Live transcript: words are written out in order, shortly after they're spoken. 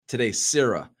Today,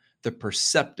 Sarah, the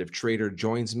perceptive trader,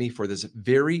 joins me for this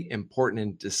very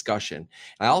important discussion.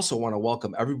 I also want to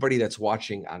welcome everybody that's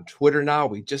watching on Twitter now.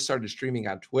 We just started streaming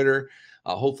on Twitter.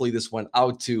 Hopefully, this went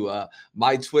out to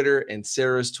my Twitter and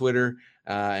Sarah's Twitter.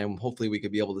 And hopefully we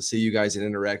could be able to see you guys and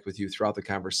interact with you throughout the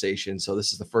conversation. So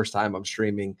this is the first time I'm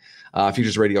streaming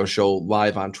Futures Radio Show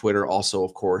live on Twitter, also,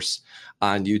 of course,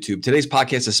 on YouTube. Today's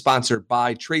podcast is sponsored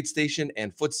by TradeStation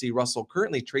and FTSE Russell.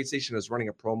 Currently, TradeStation is running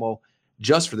a promo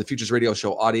just for the Futures Radio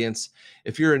Show audience.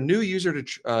 If you're a new user to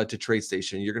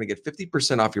TradeStation, you're going to get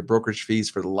 50% off your brokerage fees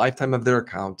for the lifetime of their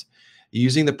account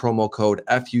using the promo code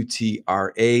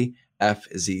FUTRAFZT.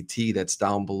 That's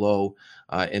down below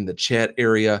in the chat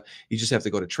area. You just have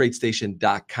to go to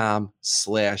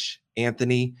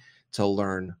tradestation.com/Anthony to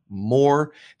learn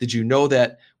more. Did you know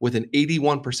that with an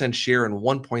 81% share and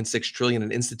 1.6 trillion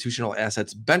in institutional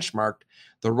assets benchmarked,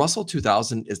 the Russell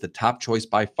 2000 is the top choice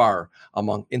by far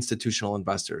among institutional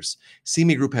investors?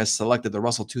 CME Group has selected the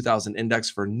Russell 2000 index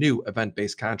for new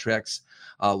event-based contracts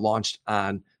launched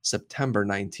on September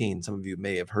 19. Some of you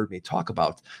may have heard me talk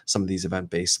about some of these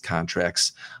event-based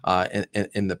contracts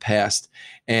in the past.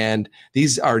 And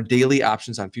these are daily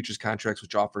options on futures contracts,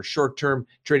 which offer short-term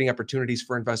trading opportunities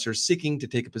for investors seeking to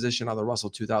take a position on the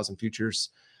Russell 2000 futures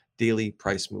daily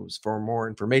price moves. For more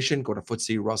information, go to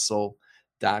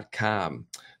FTSERussell.com.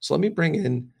 So let me bring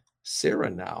in Sarah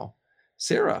now.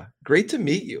 Sarah, great to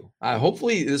meet you.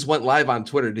 Hopefully this went live on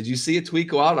Twitter. Did you see a tweet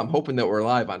go out? I'm hoping that we're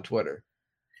live on Twitter.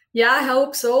 Yeah, I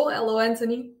hope so. Hello,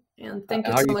 Anthony. And thank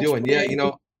you so much. How are you doing?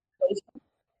 Yeah,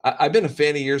 I've been a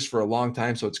fan of yours for a long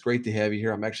time, so it's great to have you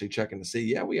here. I'm actually checking to see.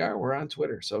 Yeah, we're on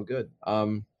Twitter. So good.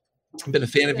 I've been a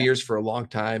fan of yours for a long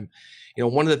time.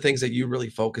 One of the things that you really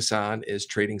focus on is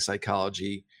trading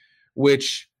psychology,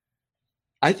 which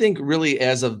I think really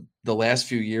as of the last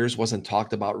few years wasn't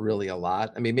talked about really a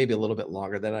lot. I mean, maybe a little bit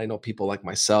longer than I know people like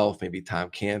myself, maybe Tom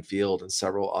Canfield and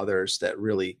several others that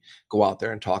really go out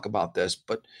there and talk about this.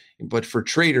 But for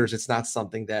traders, it's not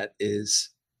something that is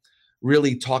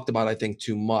really talked about, I think,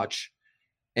 too much.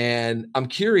 And I'm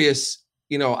curious,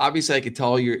 obviously I could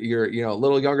tell you're a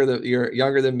little you're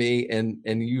younger than me, and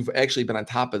you've actually been on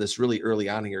top of this really early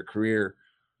on in your career.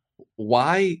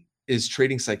 Why is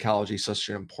trading psychology such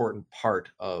an important part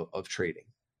of trading?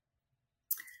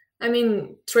 I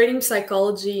mean, trading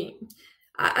psychology,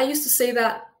 I used to say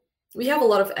that we have a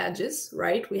lot of edges,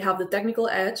 right? We have the technical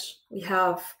edge, we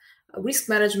have risk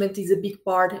management is a big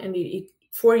part, and it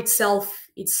for itself,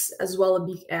 it's as well a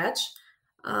big edge.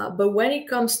 But when it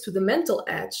comes to the mental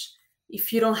edge,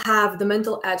 if you don't have the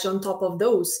mental edge on top of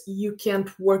those, you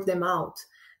can't work them out.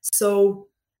 So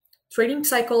trading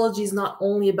psychology is not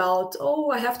only about,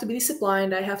 I have to be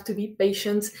disciplined, I have to be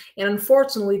patient. And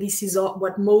unfortunately, this is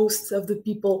what most of the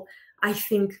people, I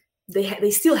think,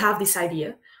 they still have this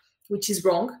idea, which is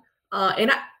wrong.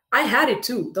 And I had it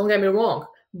too, don't get me wrong.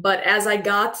 But as I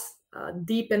got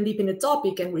deep in the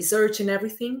topic and research and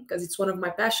everything, because it's one of my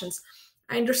passions,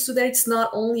 I understood that it's not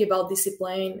only about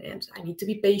discipline and I need to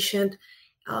be patient.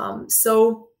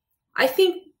 So I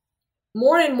think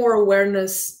more and more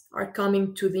awareness are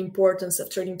coming to the importance of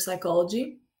trading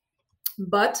psychology,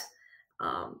 but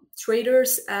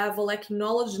traders have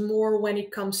acknowledged more when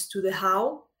it comes to the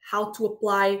how to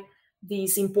apply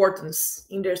this importance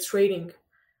in their trading.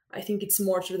 I think it's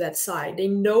more to that side. They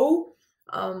know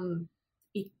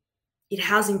it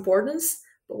has importance,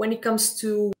 but when it comes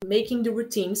to making the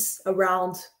routines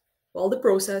around, the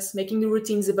process, making the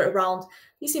routines around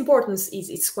this importance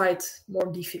it's quite more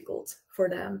difficult for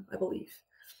them, I believe.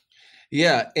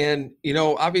 Yeah. And,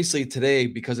 obviously today,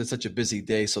 because it's such a busy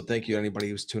day, so thank you to anybody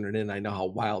who's tuning in. I know how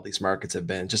wild these markets have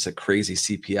been, just a crazy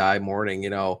CPI morning.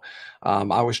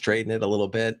 I was trading it a little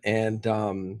bit. And,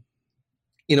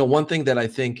 one thing that I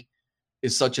think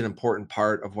is such an important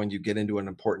part of when you get into an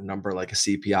important number like a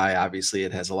CPI, obviously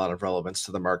it has a lot of relevance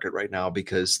to the market right now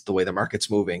because the way the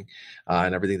market's moving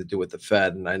and everything to do with the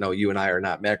Fed. And I know you and I are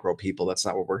not macro people. That's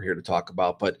not what we're here to talk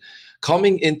about. But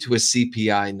coming into a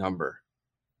CPI number,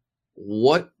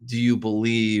 what do you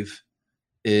believe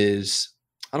is,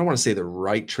 I don't want to say the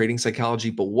right trading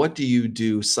psychology, but what do you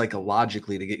do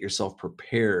psychologically to get yourself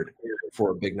prepared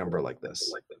for a big number like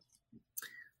this?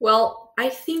 Well, I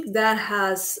think that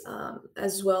has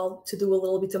as well to do a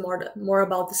little bit more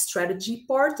about the strategy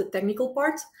part, the technical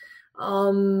part.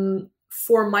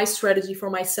 For my strategy, for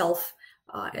myself,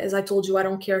 as I told you, I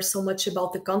don't care so much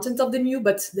about the content of the new,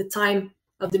 but the time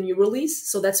of the new release.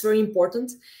 So that's very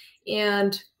important.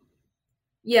 And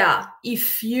yeah,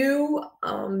 if you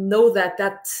know that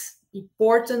that's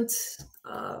important,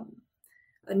 a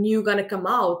new gonna come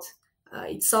out,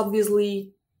 it's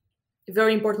obviously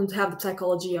very important to have the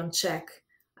psychology on check.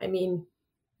 I mean,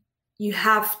 you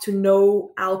have to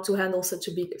know how to handle such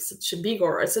a big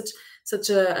or such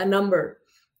a number.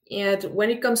 And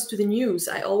when it comes to the news,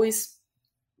 I always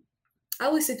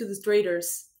say to the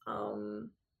traders,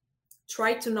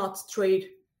 try to not trade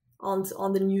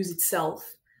on the news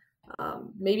itself.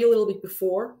 Maybe a little bit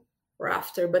before or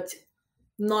after, but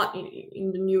not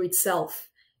in the news itself.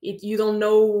 You don't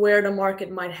know where the market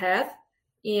might head,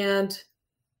 and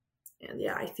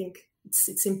yeah, I think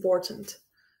it's important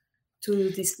to do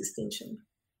this distinction.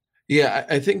 Yeah,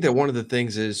 I think that one of the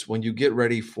things is when you get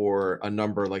ready for a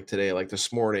number like today, like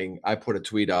this morning, I put a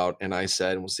tweet out and I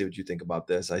said, and we'll see what you think about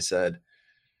this. I said,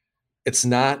 it's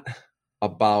not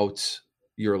about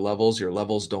your levels. Your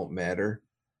levels don't matter.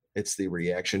 It's the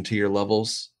reaction to your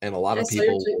levels. And a lot of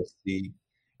people will see,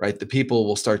 right? The people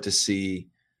will start to see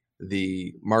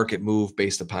the market move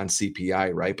based upon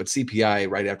CPI, right? But CPI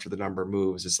right after the number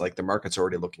moves, it's like the market's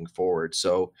already looking forward.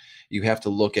 So you have to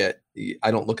look at, I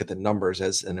don't look at the numbers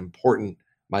as an important,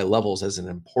 my levels as an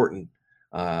important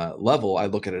level. I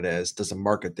look at it as, does the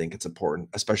market think it's important,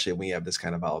 especially when we have this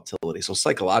kind of volatility? So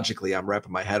psychologically, I'm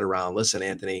wrapping my head around, listen,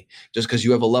 Anthony, just because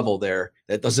you have a level there,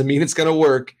 that doesn't mean it's going to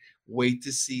work. Wait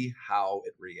to see how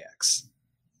it reacts.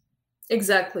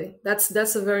 Exactly. That's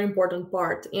a very important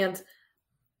part. And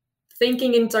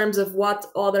thinking in terms of what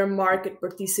other market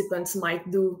participants might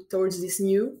do towards this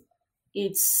new,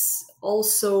 it's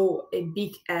also a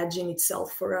big edge in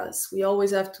itself for us. We always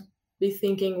have to be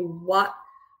thinking, what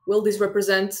will this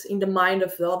represent in the mind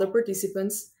of the other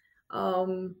participants,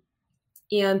 and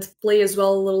play as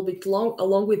well a little bit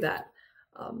along with that.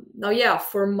 Now, yeah,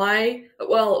 for me,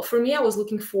 I was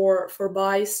looking for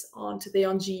buys today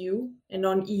on GU and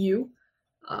on EU,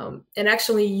 and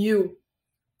actually EU,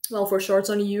 well, for shorts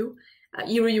on EU,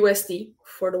 Euro USD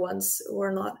for the ones who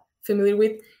are not familiar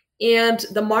with, and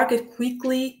the market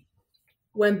quickly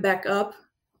went back up.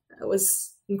 It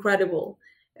was incredible,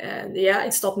 and yeah,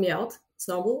 it stopped me out. It's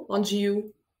normal on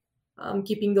GU. I'm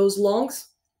keeping those longs,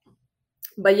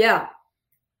 but yeah,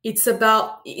 it's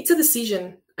a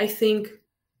decision. I think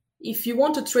if you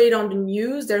want to trade on the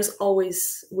news, there's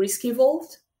always risk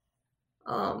involved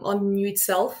on the news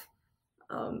itself.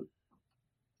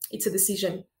 It's a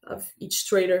decision of each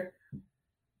trader.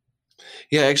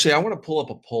 Yeah, actually, I want to pull up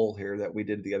a poll here that we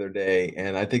did the other day,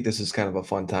 and I think this is kind of a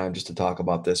fun time just to talk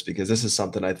about this because this is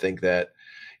something I think that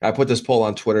I put this poll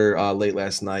on Twitter late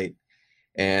last night,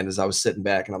 and as I was sitting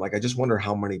back, and I'm like, I just wonder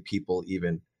how many people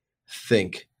even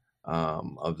think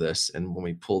of this. And when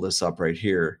we pull this up right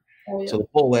here, so the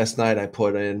poll last night I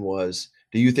put in was,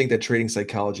 do you think that trading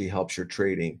psychology helps your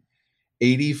trading?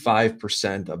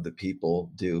 85% of the people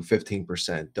do,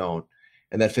 15% don't.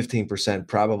 And that 15%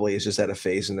 probably is just at a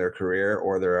phase in their career,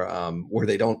 or they're where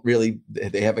they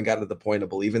haven't gotten to the point of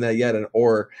believing that yet,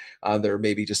 or they're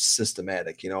maybe just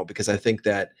systematic, because I think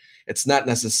that it's not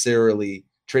necessarily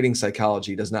trading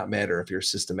psychology does not matter if you're a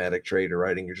systematic trader,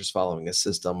 right? And you're just following a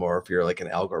system, or if you're like an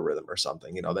algorithm or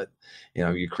something,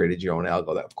 you created your own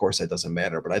algo. That, of course, that doesn't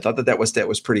matter. But I thought that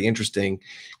was pretty interesting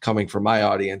coming from my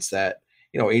audience that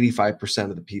 85%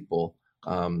 of the people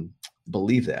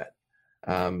believe that.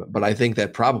 But I think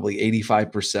that probably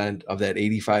 85% of that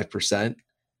 85%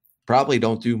 probably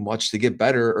don't do much to get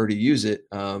better or to use it,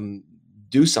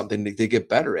 do something to get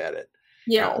better at it.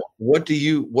 Yeah. Now, what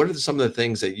are some of the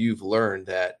things that you've learned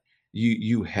that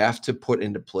you have to put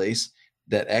into place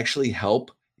that actually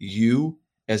help you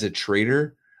as a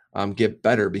trader get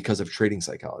better because of trading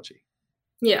psychology?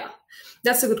 Yeah,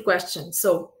 that's a good question.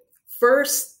 So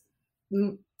first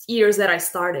years that I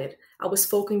started, I was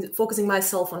focusing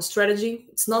myself on strategy.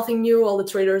 It's nothing new. All the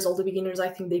traders, all the beginners, I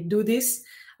think they do this,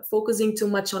 focusing too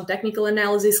much on technical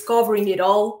analysis, covering it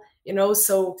all,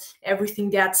 so everything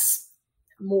gets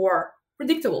more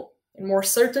predictable and more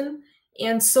certain.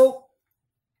 And so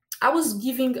I was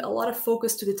giving a lot of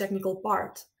focus to the technical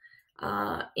part.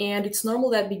 And it's normal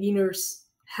that beginners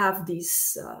have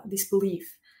this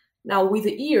belief. Now, with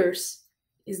the years,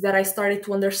 is that I started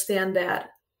to understand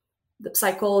that the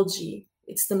psychology,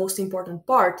 it's the most important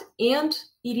part, and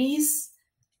it is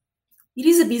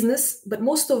a business, but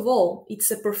most of all,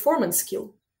 it's a performance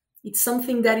skill. It's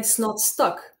something that is not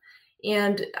stuck.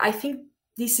 And I think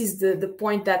this is the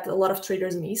point that a lot of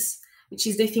traders miss, which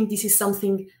is they think this is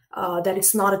something that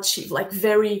is not achieved, like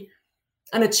very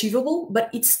unachievable,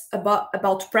 but it's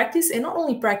about practice, and not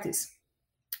only practice,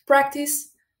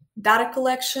 data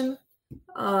collection,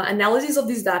 analysis of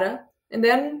this data, and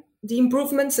then the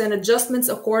improvements and adjustments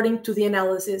according to the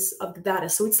analysis of the data.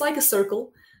 So it's like a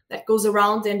circle that goes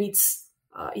around, and it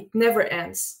never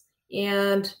ends.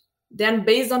 And then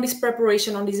based on this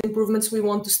preparation, on these improvements, we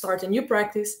want to start a new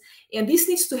practice. And this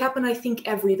needs to happen, I think,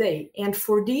 every day. And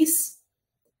for this,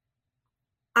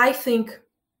 I think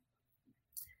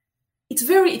it's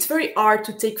very hard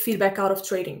to take feedback out of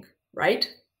trading, right?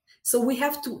 So we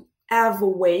have to have a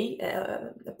way,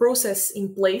 a process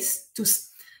in place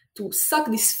to suck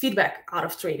this feedback out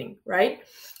of trading, right?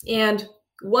 And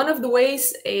one of the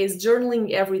ways is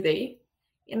journaling every day,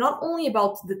 and not only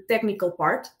about the technical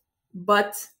part,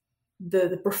 but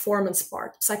the performance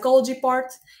part, psychology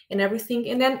part, and everything.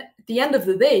 And then at the end of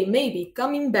the day, maybe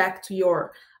coming back to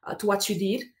your to what you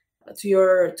did, to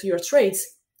your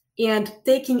trades, and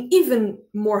taking even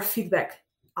more feedback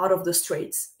out of those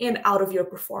trades and out of your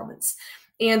performance.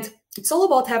 And it's all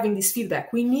about having this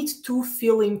feedback. We need to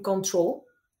feel in control.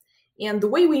 And the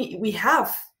way we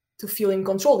have to feel in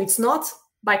control, it's not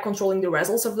by controlling the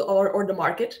results of or the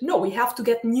market. No, we have to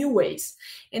get new ways.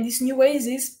 And these new ways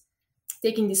is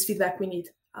taking this feedback we need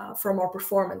from our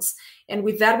performance. And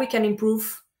with that, we can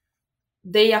improve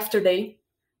day after day.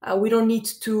 We don't need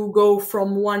to go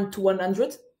from 1 to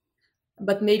 100,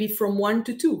 but maybe from 1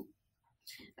 to 2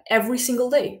 every single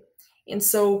day. And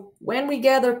so when we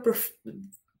gather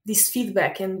this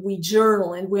feedback and we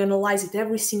journal and we analyze it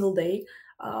every single day,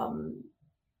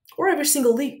 or every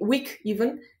single week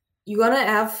even, you're going to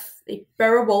have a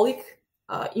parabolic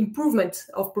improvement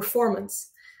of performance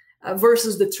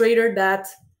versus the trader that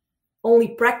only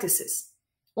practices,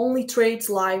 only trades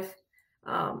live.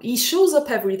 He shows up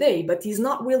every day, but he's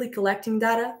not really collecting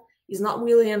data. He's not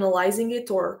really analyzing it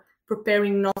or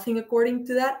preparing nothing according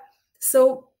to that.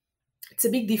 So it's a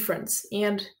big difference.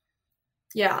 And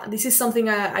yeah, this is something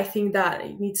I think that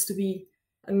it needs to be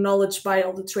acknowledged by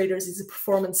all the traders. It's a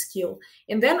performance skill.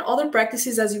 And then other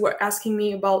practices, as you were asking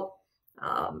me about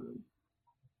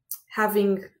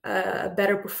having a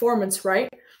better performance, right?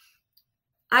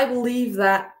 I believe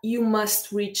that you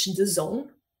must reach the zone,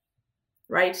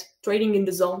 right? Trading in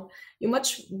the zone. You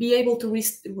must be able to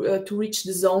reach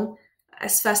the zone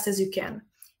as fast as you can.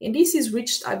 And this is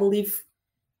reached, I believe,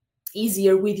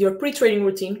 easier with your pre-trading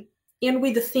routine and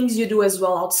with the things you do as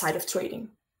well outside of trading.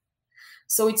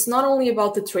 So it's not only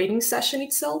about the trading session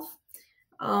itself,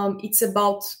 it's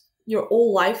about your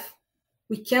whole life.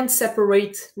 We can't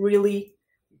separate really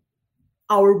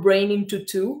our brain into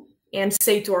two and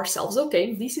say to ourselves,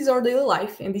 okay, this is our daily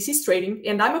life and this is trading,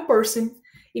 and I'm a person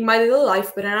in my daily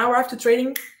life, but now I arrive to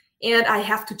trading and I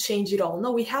have to change it all.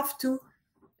 No, we have to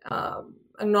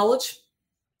acknowledge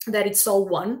that it's all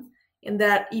one, and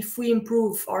that if we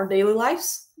improve our daily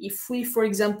lives, if we, for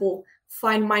example,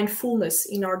 find mindfulness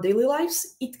in our daily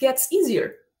lives, it gets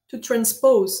easier to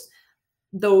transpose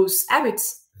those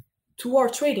habits to our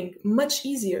trading, much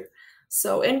easier.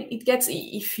 So, and it gets,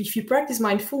 if you practice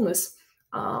mindfulness,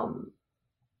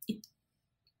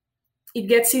 it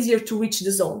gets easier to reach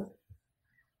the zone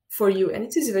for you. And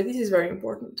this is very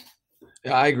important.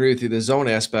 Yeah, I agree with you. The zone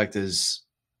aspect is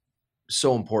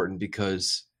so important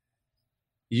because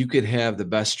you could have the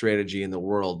best strategy in the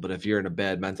world, but if you're in a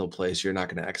bad mental place, you're not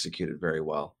going to execute it very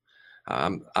well.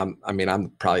 I'm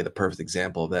probably the perfect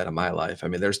example of that in my life. I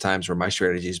mean, there's times where my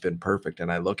strategy has been perfect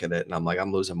and I look at it and I'm like,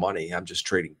 I'm losing money. I'm just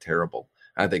trading terrible.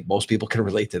 I think most people can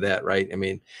relate to that, right? I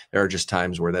mean, there are just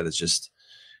times where that is just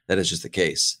the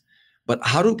case. But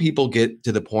how do people get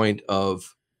to the point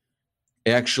of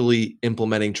actually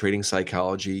implementing trading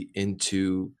psychology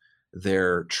into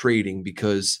their trading?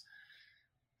 Because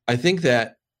I think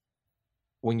that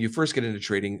when you first get into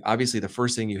trading, obviously the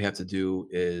first thing you have to do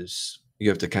is you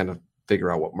have to kind of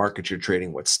figure out what market you're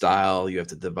trading, what style. You have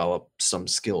to develop some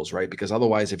skills, right? Because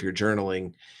otherwise, if you're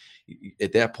journaling,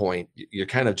 at that point, you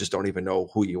kind of just don't even know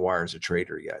who you are as a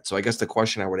trader yet. So I guess the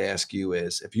question I would ask you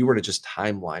is, if you were to just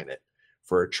timeline it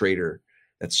for a trader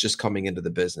that's just coming into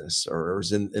the business or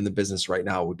is in the business right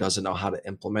now who doesn't know how to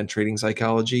implement trading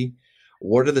psychology,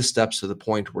 what are the steps to the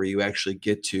point where you actually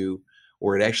get to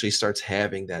where it actually starts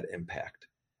having that impact?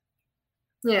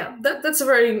 Yeah, that's a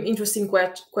very interesting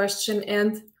question.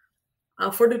 And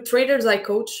for the traders I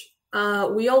coach,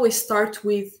 we always start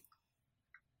with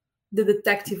the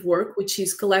detective work, which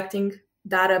is collecting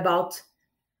data about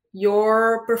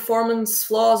your performance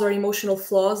flaws or emotional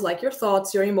flaws, like your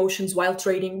thoughts, your emotions while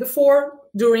trading, before,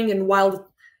 during, and while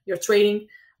you're trading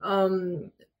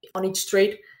on each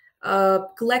trade,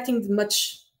 collecting as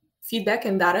much feedback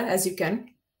and data as you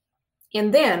can.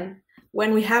 And then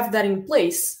when we have that in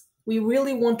place, we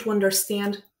really want to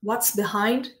understand what's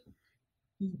behind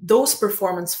those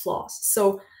performance flaws.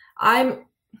 So I'm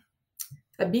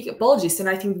a big apologist, and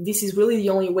I think this is really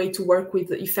the only way to work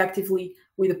with effectively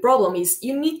with the problem is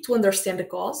you need to understand the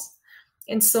cause.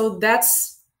 And so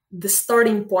that's the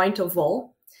starting point of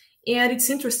all. And it's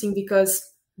interesting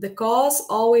because the cause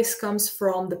always comes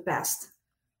from the past.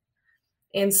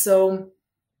 And so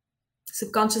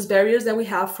subconscious barriers that we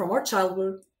have from our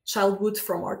childhood,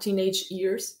 from our teenage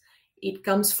years. It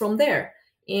comes from there,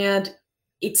 and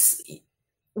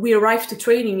we arrive to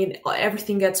trading and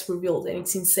everything gets revealed, and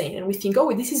it's insane. And we think,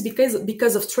 oh, this is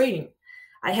because of trading.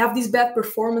 I have this bad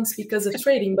performance because of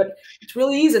trading, but it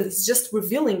really isn't. It's just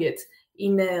revealing it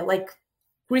in like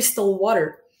crystal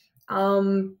water.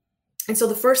 And so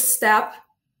the first step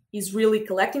is really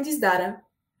collecting this data,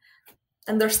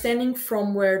 understanding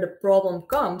from where the problem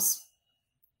comes,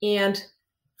 and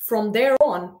from there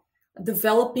on,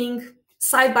 developing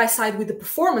side by side with the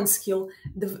performance skill,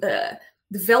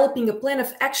 developing a plan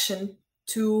of action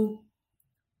to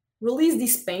release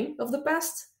this pain of the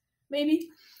past, maybe,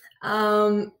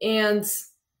 and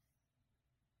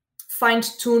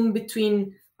fine-tune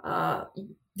between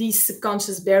these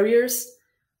subconscious barriers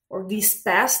or this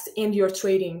past and your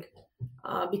trading,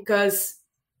 because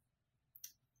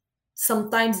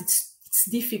sometimes it's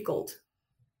difficult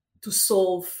to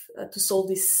solve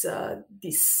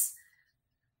these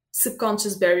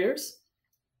subconscious barriers.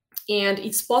 And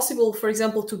it's possible, for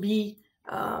example, to be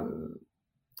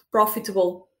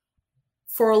profitable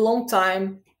for a long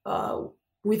time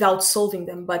without solving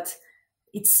them, but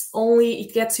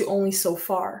it gets you only so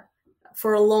far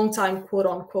for a long time, quote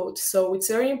unquote. So it's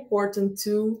very important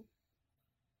to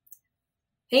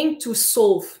aim to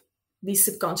solve these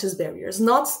subconscious barriers,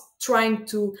 not trying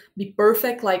to be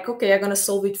perfect, like, okay, I'm going to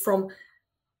solve it from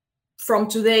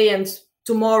today, and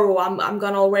tomorrow I'm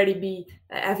going to already be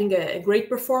having a great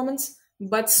performance,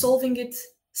 but solving it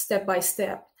step by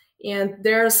step. And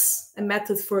there's a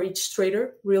method for each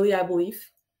trader, really, I believe,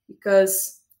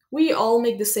 because we all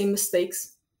make the same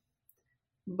mistakes,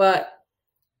 but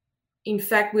in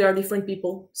fact, we are different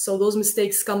people. So those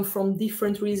mistakes come from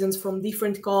different reasons, from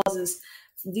different causes,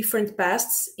 different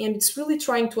pasts, and it's really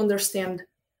trying to understand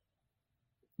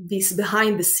this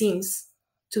behind the scenes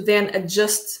to then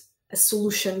adjust a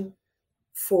solution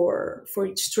for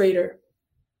each trader.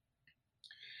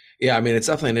 Yeah, I mean, it's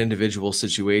definitely an individual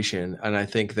situation. And I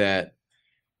think that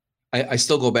I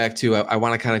still go back to, I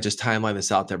want to kind of just timeline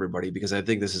this out to everybody, because I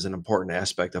think this is an important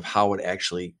aspect of how it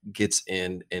actually gets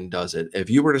in and does it. If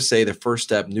you were to say the first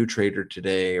step, new trader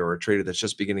today, or a trader that's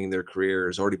just beginning their career,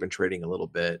 has already been trading a little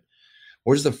bit,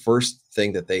 what's the first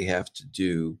thing that they have to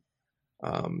do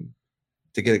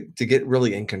to get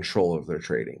really in control of their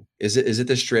trading? Is it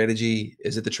the strategy?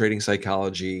 Is it the trading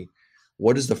psychology?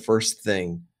 What is the first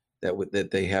thing that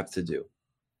they have to do?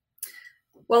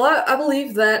 Well, I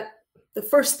believe that the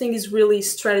first thing is really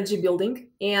strategy building,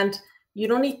 and you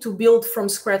don't need to build from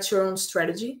scratch your own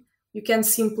strategy. You can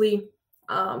simply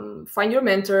find your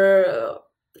mentor,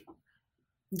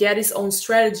 get his own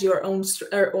strategy or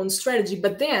own strategy,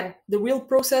 but then the real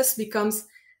process becomes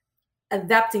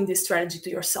adapting this strategy to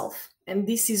yourself. And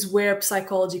this is where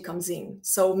psychology comes in.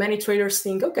 So many traders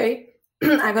think, okay,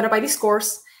 I'm going to buy this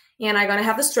course and I'm going to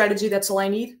have the strategy. That's all I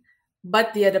need.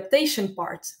 But the adaptation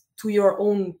part to your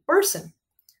own person,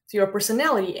 to your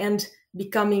personality, and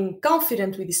becoming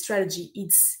confident with the strategy,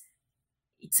 it's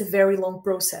a very long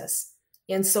process.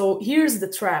 And so here's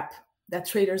the trap that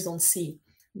traders don't see.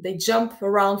 They jump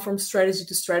around from strategy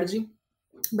to strategy,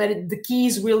 but the key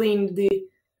is really in the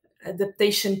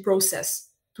adaptation process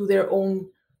to their own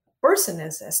person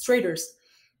as traders.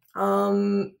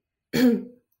 So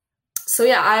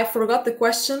yeah, I forgot the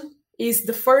question. Is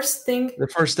the first thing the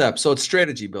first step? So it's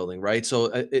strategy building, right? So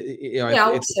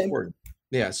it's important.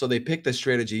 Yeah. So they pick the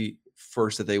strategy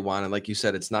first that they want, and like you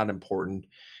said, it's not important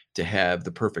to have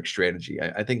the perfect strategy.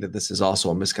 I think that this is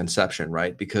also a misconception,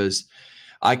 right? Because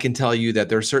I can tell you that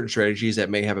there are certain strategies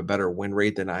that may have a better win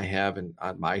rate than I have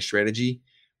on my strategy,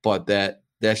 but that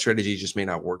strategy just may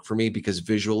not work for me because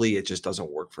visually it just doesn't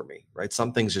work for me, right?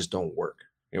 Some things just don't work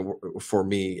for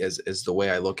me as the way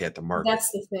I look at the market.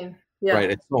 That's the thing. Yeah.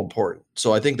 Right. It's so important.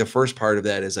 So I think the first part of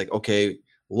that is like, okay,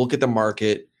 look at the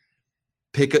market,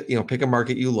 pick a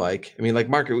market you like. I mean, like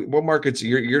what markets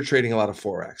you're trading a lot of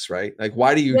Forex, right? Like,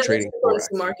 why do you trading Forex?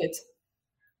 Market.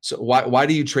 So why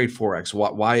do you trade Forex?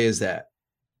 Why is that?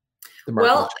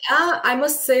 Well, I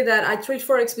must say that I trade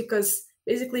Forex because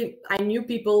basically I knew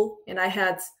people and I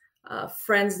had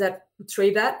friends that would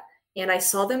trade that, and I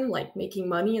saw them like making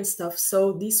money and stuff.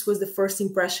 So this was the first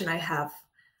impression I have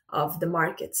of the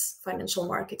markets, financial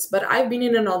markets. But I've been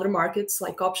in other markets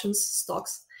like options,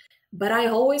 stocks, but I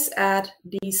always add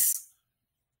these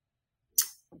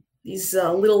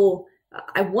little,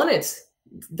 I wanted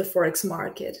the Forex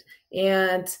market.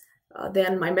 And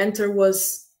then my mentor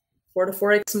was for the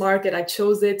Forex market. I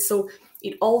chose it. So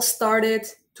it all started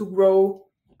to grow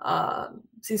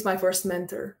since my first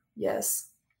mentor. Yes.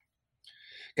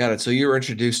 Got it. So you were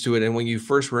introduced to it. And when you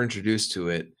first were introduced to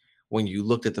it, when you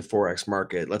looked at the Forex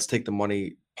market? Let's take the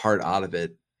money part out of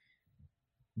it.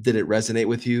 Did it resonate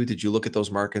with you? Did you look at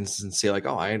those markets and say like,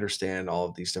 oh, I understand all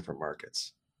of these different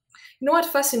markets? You know what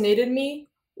fascinated me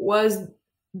was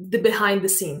the behind the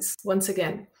scenes once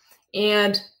again.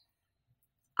 And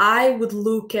I would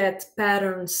look at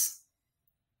patterns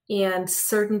and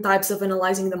certain types of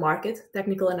analyzing the market,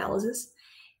 technical analysis.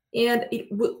 And it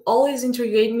would always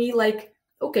intrigued me like,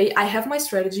 okay, I have my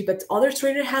strategy, but other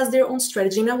trader has their own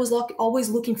strategy. And I was always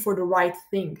looking for the right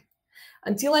thing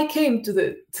until I came to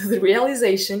the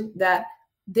realization that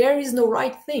there is no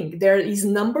right thing. There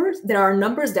are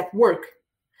numbers that work.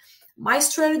 My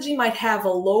strategy might have a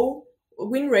low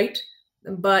win rate,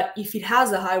 but if it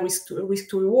has a high risk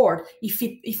to reward, if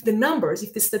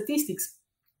the statistics,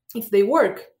 if they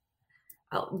work,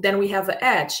 then we have an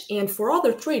edge. And for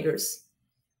other traders,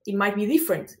 it might be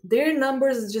different. Their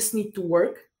numbers just need to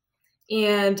work,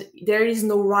 and there is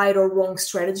no right or wrong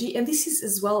strategy. And this is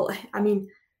as well, I mean,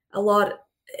 a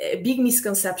big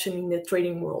misconception in the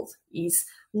trading world is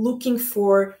looking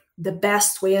for the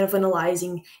best way of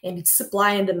analyzing, and it's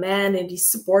supply and demand and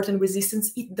it's support and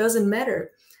resistance. It doesn't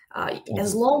matter.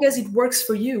 As long as it works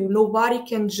for you, nobody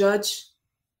can judge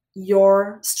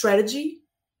your strategy.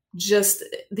 Just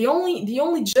the only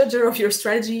judger of your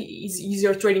strategy is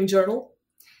your trading journal,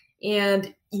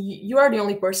 and you are the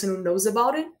only person who knows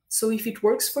about it. So if it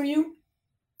works for you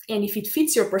and if it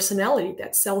fits your personality,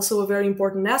 that's also a very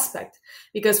important aspect.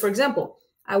 Because, for example,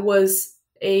 I wanted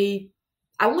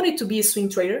to be a swing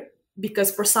trader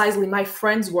because precisely my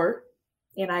friends were,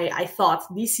 and I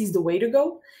thought this is the way to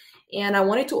go. And I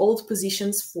wanted to hold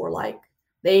positions for like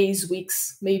days,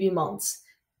 weeks, maybe months.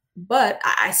 But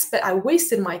I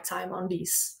wasted my time on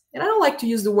this. And I don't like to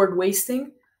use the word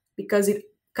wasting because it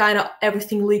kind of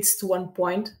everything leads to one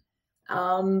point.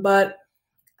 But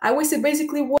I wasted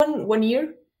basically one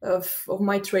year of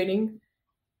my trading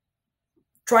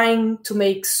trying to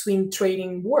make swing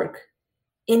trading work.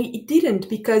 And it didn't,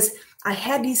 because I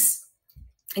had this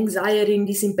anxiety and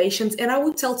this impatience. And I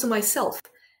would tell to myself,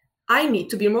 I need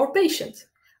to be more patient.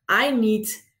 I need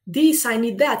this, I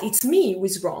need that. It's me who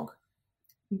is wrong.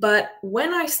 But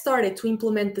when I started to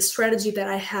implement the strategy that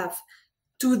I have,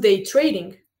 2-day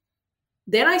trading,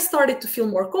 then I started to feel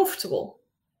more comfortable.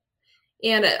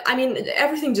 And I mean,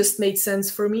 everything just made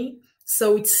sense for me.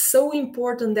 So it's so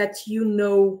important that you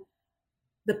know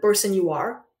the person you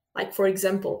are. Like, for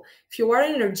example, if you are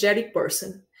an energetic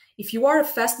person, if you are a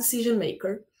fast decision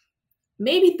maker,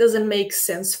 maybe it doesn't make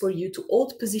sense for you to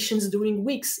hold positions during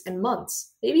weeks and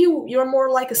months. Maybe you're more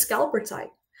like a scalper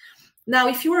type. Now,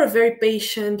 if you are a very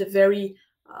patient, very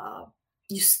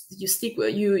you stick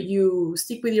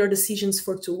with your decisions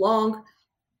for too long,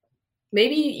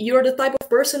 maybe you're the type of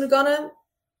person who's gonna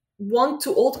want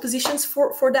to hold positions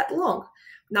for that long.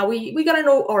 Now we gotta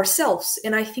know ourselves,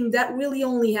 and I think that really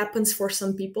only happens for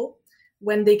some people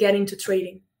when they get into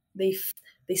trading. They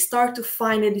start to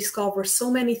find and discover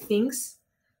so many things,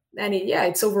 and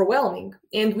it's overwhelming.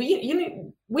 And we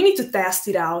need to test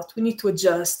it out. We need to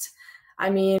adjust. I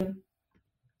mean,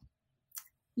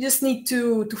 you just need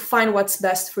to find what's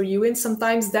best for you, and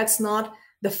sometimes that's not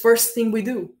the first thing we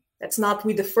do. That's not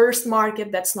with the first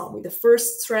market. That's not with the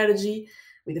first strategy,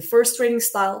 with the first trading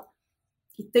style.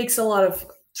 It takes a lot of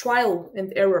trial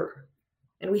and error,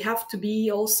 and we have to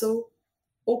be also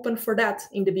open for that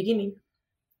in the beginning,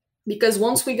 because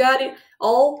once we got it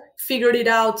all figured it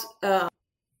out,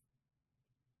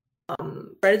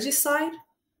 strategy side,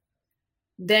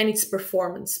 then it's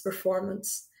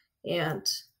performance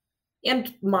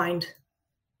and mind.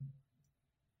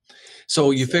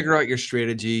 So you figure out your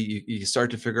strategy, you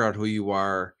start to figure out who you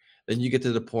are. Then you get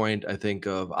to the point, I think,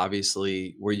 of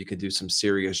obviously where you can do some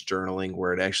serious journaling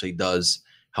where it actually does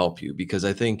help you. Because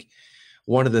I think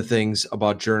one of the things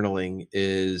about journaling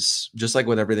is, just like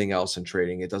with everything else in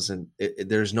trading,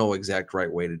 there's no exact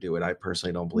right way to do it. I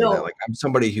personally don't believe that. Like, I'm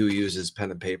somebody who uses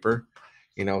pen and paper,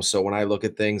 so when I look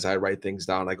at things, I write things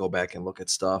down, I go back and look at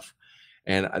stuff.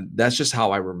 And that's just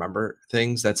how I remember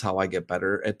things. That's how I get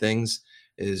better at things,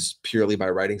 is purely by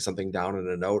writing something down in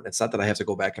a note. It's not that I have to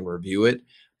go back and review it,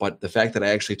 but the fact that I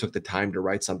actually took the time to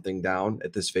write something down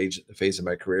at this phase of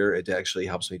my career, it actually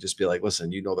helps me just be like,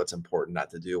 listen, that's important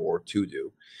not to do or to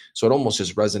do. So it almost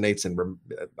just resonates, and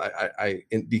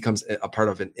it becomes a part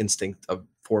of an instinct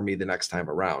for me the next time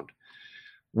around.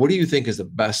 What do you think is the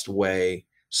best way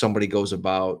somebody goes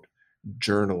about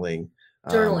journaling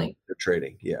their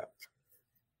trading? Yeah.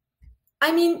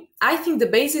 I mean, I think the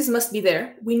basis must be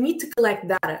there. We need to collect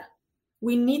data.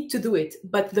 We need to do it.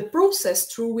 But the process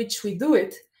through which we do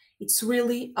it, it's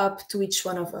really up to each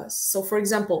one of us. So, for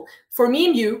example, for me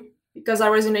and you, because I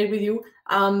resonate with you,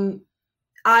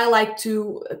 I like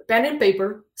to pen and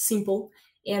paper, simple,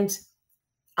 and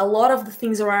a lot of the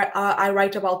things I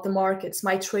write about the markets,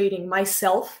 my trading,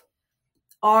 myself,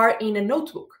 are in a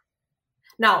notebook.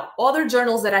 Now, other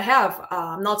journals that I have,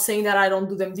 I'm not saying that I don't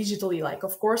do them digitally. Like,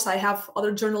 of course, I have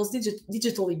other journals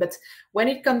digitally, but when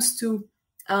it comes to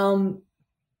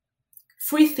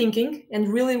free thinking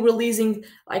and really releasing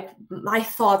like my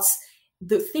thoughts,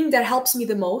 the thing that helps me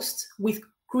the most with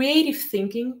creative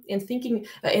thinking and thinking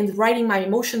and writing my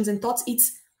emotions and thoughts,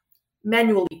 it's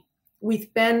manually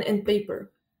with pen and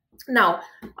paper. Now,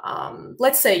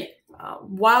 let's say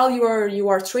while you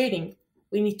are trading,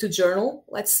 we need to journal.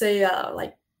 Let's say,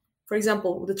 like for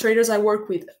example, the traders I work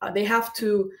with, they have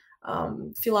to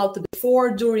fill out the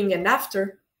before, during, and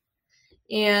after,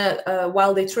 and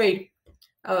while they trade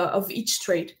of each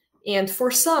trade. And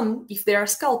for some, if they are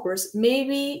scalpers,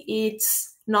 maybe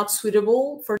it's not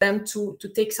suitable for them to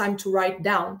take time to write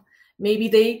down. Maybe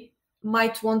they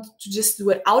might want to just do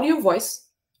an audio voice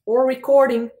or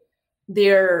recording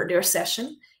their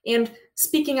session and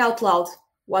speaking out loud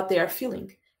what they are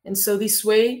feeling. And so this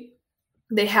way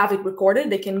they have it recorded,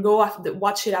 they can go after,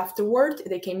 watch it afterward,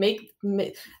 they can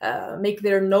make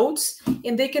their notes,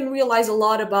 and they can realize a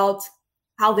lot about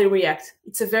how they react.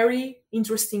 It's a very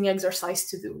interesting exercise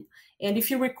to do. And if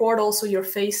you record also your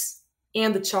face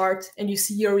and the chart and you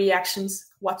see your reactions,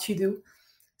 what you do,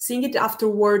 seeing it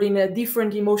afterward in a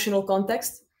different emotional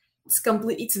context,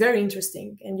 it's very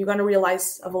interesting, and you're going to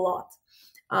realize of a lot.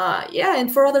 Yeah,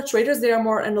 and for other traders, they are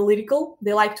more analytical.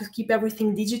 They like to keep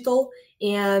everything digital.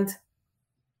 And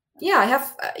yeah,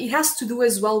 it has to do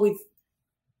as well with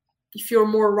if you're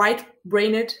more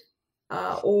right-brained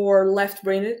or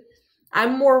left-brained.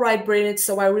 I'm more right-brained,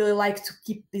 so I really like to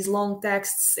keep these long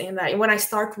texts. And when I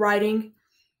start writing,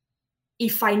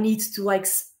 if I need to like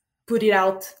put it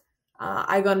out,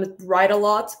 I'm gonna write a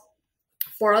lot.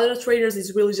 For other traders,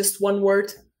 it's really just one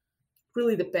word.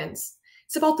 Really depends.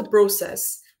 It's about the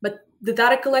process, but the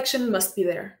data collection must be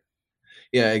there.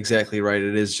 Yeah, exactly right.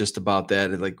 It is just about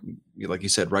that. Like you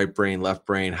said, right brain, left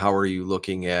brain. How are you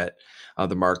looking at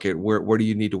the market? Where do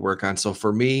you need to work on? So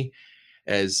for me,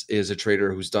 as a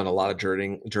trader who's done a lot of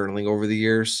journaling over the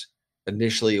years,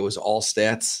 initially it was all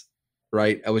stats,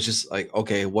 right? I was just like,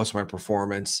 okay, what's my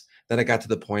performance? Then I got to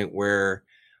the point where,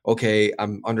 okay,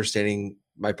 I'm understanding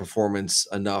my performance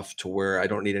enough to where I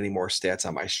don't need any more stats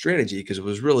on my strategy, because it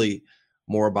was really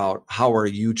more about how are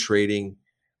you trading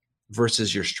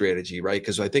versus your strategy, right?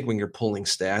 Because I think when you're pulling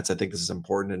stats, I think this is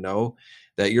important to know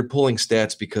that you're pulling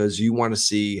stats because you want to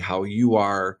see how you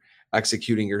are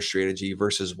executing your strategy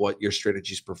versus what your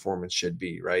strategy's performance should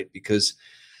be, right? Because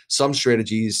some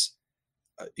strategies,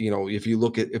 if you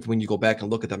look at, if when you go back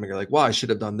and look at them and you're like, well, I should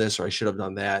have done this or I should have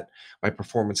done that, my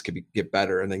performance could get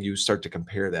better. And then you start to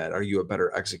compare that. Are you a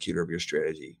better executor of your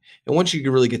strategy? And once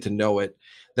you really get to know it,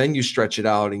 then you stretch it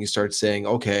out and you start saying,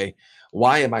 okay,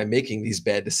 why am I making these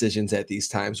bad decisions at these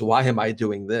times? Why am I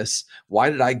doing this? Why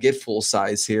did I get full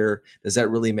size here? Does that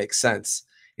really make sense?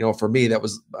 For me, that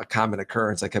was a common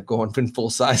occurrence. I kept going in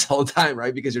full size all the time,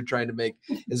 right? Because you're trying to make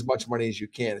as much money as you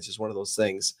can. It's just one of those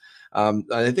things.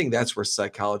 I think that's where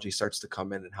psychology starts to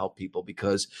come in and help people,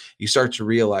 because you start to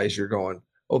realize you're going,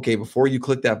 okay, before you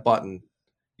click that button,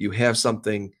 you have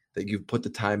something that you've put the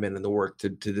time in and the work to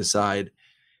decide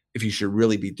if you should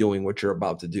really be doing what you're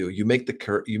about to do. You make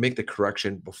the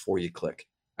correction before you click.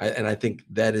 And I think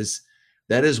that is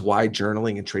why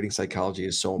journaling and trading psychology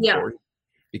is so Yeah. important,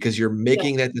 because you're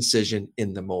making that decision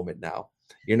in the moment now.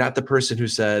 You're not the person who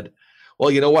said,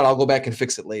 well, you know what, I'll go back and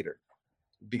fix it later,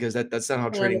 because that's not how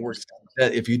trading works.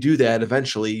 If you do that,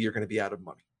 eventually you're going to be out of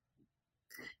money.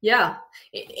 Yeah.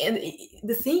 And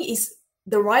the thing is,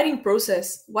 the writing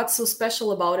process, what's so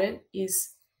special about it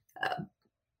is,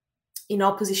 in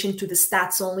opposition to the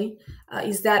stats only,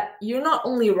 is that you're not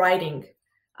only writing,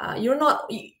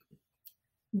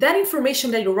 that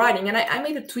information that you're writing. And I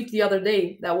made a tweet the other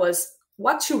day that was,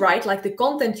 what you write, like the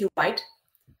content you write,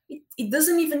 it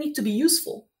doesn't even need to be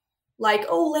useful. Like,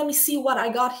 oh, let me see what I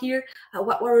got here.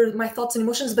 What were my thoughts and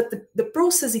emotions? But the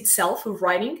process itself of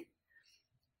writing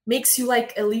makes you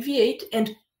like alleviate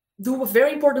and do a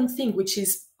very important thing, which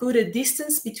is put a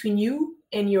distance between you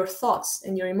and your thoughts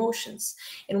and your emotions.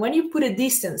 And when you put a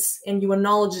distance and you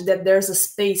acknowledge that there's a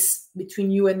space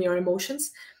between you and your emotions,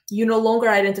 you no longer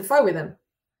identify with them.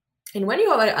 And when you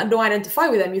don't identify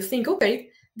with them, you think, okay,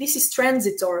 this is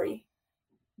transitory.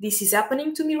 This is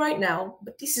happening to me right now,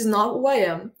 but this is not who I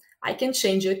am. I can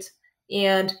change it.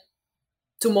 And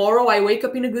tomorrow I wake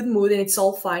up in a good mood and it's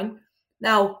all fine.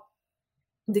 Now,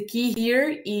 the key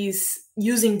here is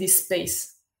using this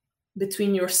space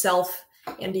between yourself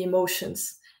and the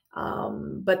emotions.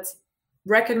 But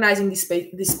recognizing this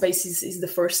space is the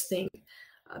first thing,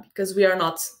 because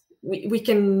we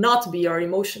cannot be our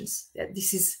emotions.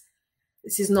 This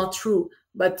is not true,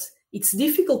 but it's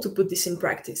difficult to put this in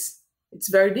practice. It's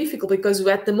very difficult because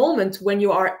at the moment when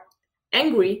you are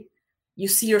angry, you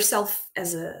see yourself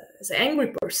as an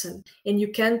angry person, and you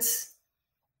can't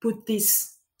put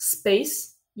this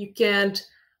space. You can't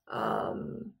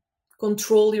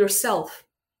control yourself.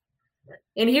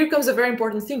 And here comes a very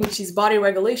important thing, which is body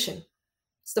regulation.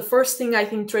 It's the first thing I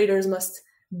think traders must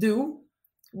do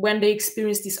when they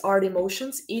experience these hard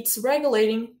emotions. It's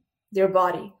regulating their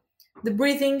body. The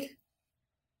breathing,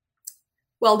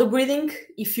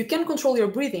 if you can control your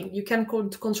breathing, you can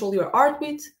control your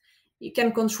heartbeat, you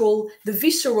can control the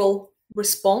visceral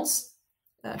response,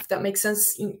 if that makes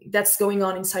sense, that's going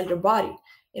on inside your body.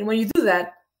 And when you do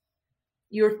that,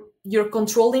 you're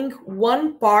controlling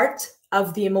one part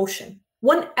of the emotion,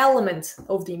 one element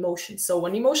of the emotion. So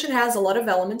when emotion has a lot of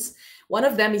elements, one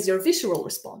of them is your visceral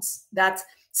response that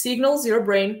signals your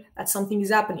brain that something is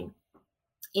happening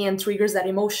and triggers that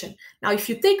emotion. Now, if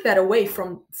you take that away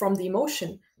from the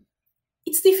emotion,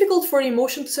 it's difficult for the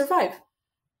emotion to survive.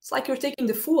 It's like you're taking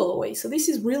the fuel away. So this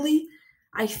is really,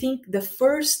 I think, the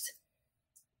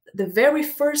very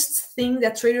first thing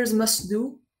that traders must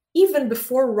do, even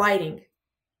before writing.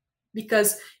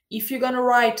 Because if you're going to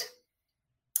write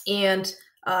and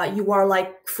you are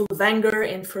like full of anger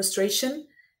and frustration,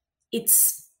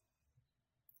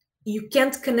 you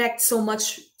can't connect so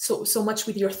much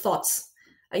with your thoughts.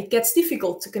 It gets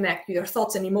difficult to connect with your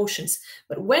thoughts and emotions.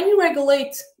 But when you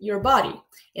regulate your body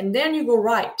and then you go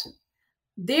write,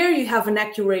 there you have an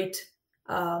accurate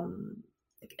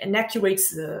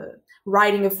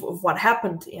writing of what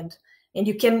happened, and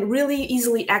you can really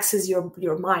easily access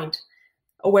your mind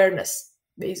awareness,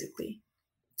 basically.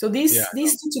 So these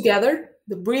two together,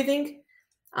 the breathing,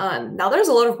 now there's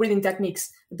a lot of breathing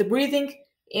techniques. The breathing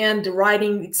and the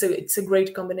writing, it's a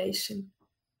great combination.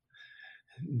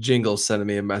 Jingle's sending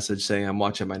me a message saying I'm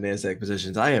watching my NASDAQ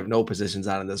positions. I have no positions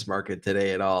on in this market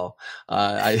today at all.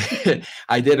 I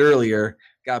did earlier,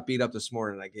 got beat up this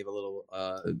morning. I gave a little,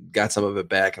 got some of it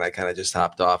back, and I kind of just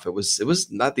hopped off. It was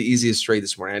not the easiest trade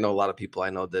this morning. I know a lot of people I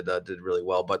know did really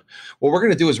well, but what we're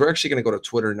going to do is we're actually going to go to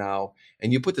Twitter now.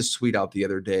 And you put this tweet out the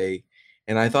other day,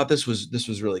 and I thought this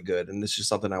was really good, and this is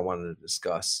something I wanted to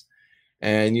discuss.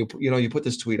 And you put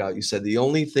this tweet out. You said the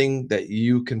only thing that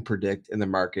you can predict in the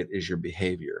market is your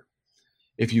behavior.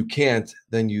 If you can't,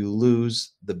 then you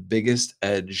lose the biggest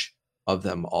edge of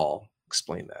them all.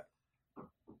 Explain that.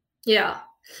 Yeah,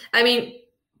 I mean,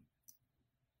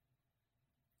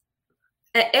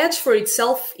 an edge for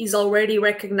itself is already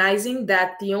recognizing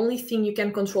that the only thing you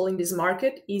can control in this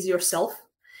market is yourself.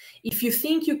 If you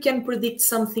think you can predict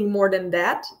something more than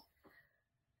that,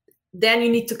 then you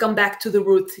need to come back to the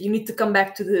root. You need to come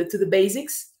back to the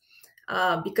basics,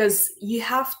 because you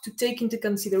have to take into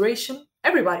consideration,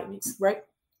 everybody needs, right?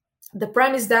 The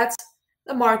premise that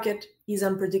the market is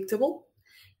unpredictable.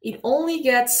 It only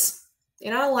gets,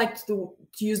 and I don't like to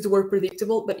use the word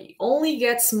predictable, but it only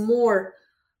gets more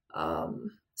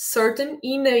certain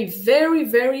in a very,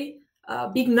 very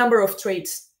big number of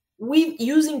trades,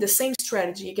 using the same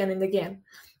strategy again and again.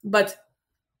 But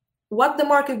what the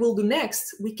market will do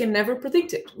next, we can never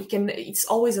predict it. It's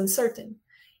always uncertain.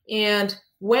 And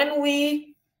when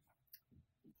we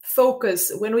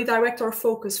direct our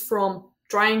focus from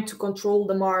trying to control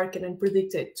the market and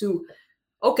predict it to,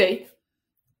 okay,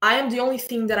 I am the only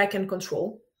thing that I can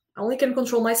control. I only can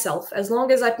control myself. As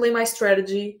long as I play my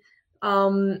strategy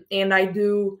and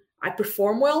I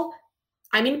perform well,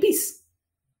 I'm in peace.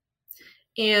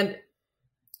 And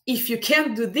if you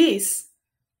can't do this,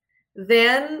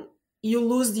 then you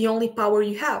lose the only power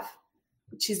you have,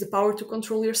 which is the power to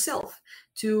control yourself,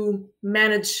 to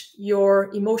manage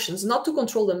your emotions, not to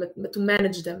control them, but to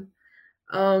manage them.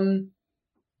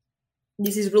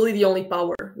 This is really the only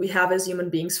power we have as human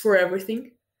beings for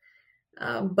everything.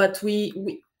 But we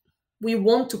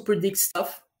want to predict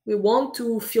stuff. We want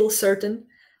to feel certain.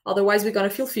 Otherwise, we're going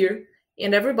to feel fear.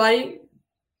 And everybody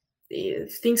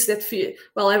thinks that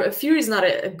fear is not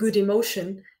a good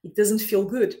emotion. It doesn't feel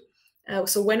good.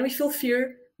 So when we feel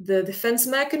fear, the defense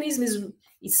mechanism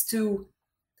is to,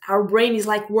 our brain is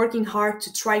like working hard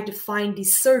to try to find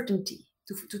this certainty,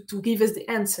 to give us the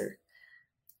answer.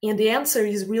 And the answer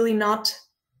is really not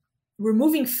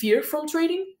removing fear from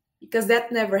trading, because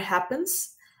that never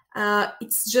happens.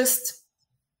 It's just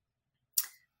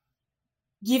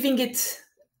giving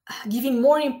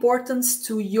more importance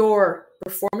to your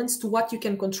performance, to what you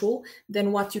can control,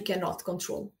 than what you cannot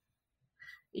control.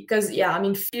 Because,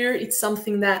 fear, it's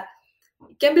something that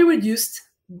can be reduced,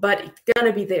 but it's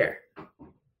gonna be there.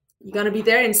 You're going to be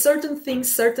there, and certain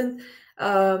things, certain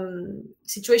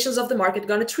situations of the market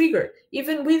going to trigger,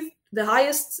 even with the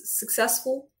highest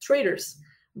successful traders.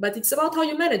 But it's about how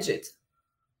you manage it,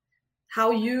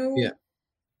 how you,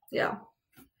 yeah.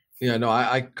 Yeah, no,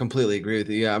 I completely agree with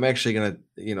you. Yeah, I'm actually gonna,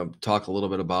 talk a little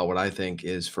bit about what I think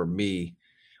is for me,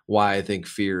 why I think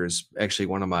fear is actually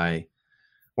one of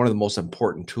the most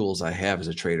important tools I have as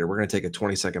a trader. We're gonna take a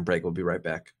 20-second break. We'll be right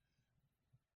back.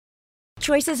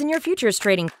 Choices in your futures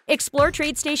trading. Explore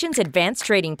TradeStation's advanced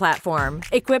trading platform,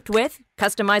 equipped with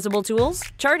customizable tools,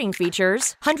 charting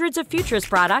features, hundreds of futures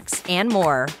products, and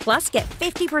more. Plus, get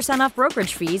 50% off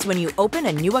brokerage fees when you open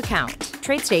a new account.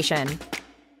 TradeStation.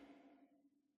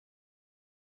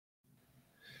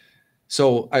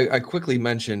 So I quickly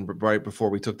mentioned right before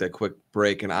we took that quick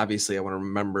break, and obviously I want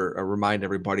to remind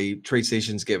everybody,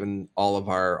 TradeStation's given all of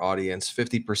our audience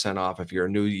 50% off if you're a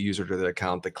new user to the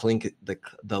account.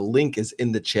 The link is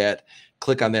in the chat.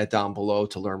 Click on that down below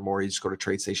to learn more. You just go to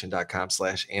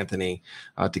tradestation.com/Anthony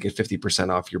to get 50%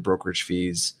 off your brokerage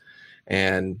fees.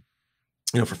 And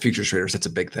for futures traders, that's a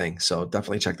big thing. So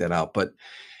definitely check that out. But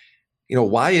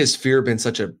why has fear been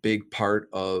such a big part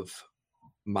of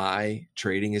my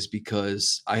trading is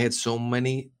because I had so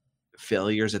many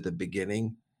failures at the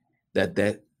beginning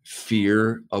that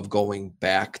fear of going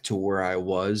back to where I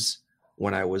was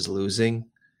when I was losing,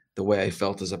 the way I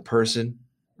felt as a person,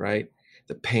 right?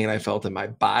 The pain I felt in my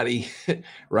body,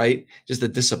 right? Just the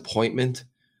disappointment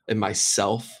in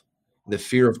myself, the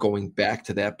fear of going back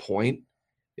to that point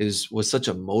was such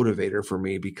a motivator for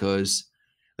me because,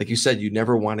 like you said, you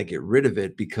never want to get rid of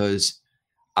it because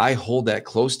I hold that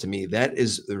close to me. That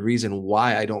is the reason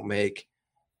why I don't make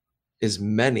as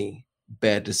many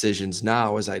bad decisions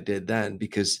now as I did then,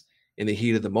 because in the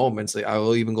heat of the moments, like I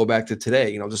will even go back to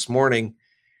today, this morning,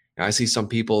 I see some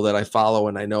people that I follow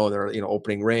and I know they're,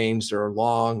 opening range, they're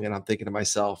long. And I'm thinking to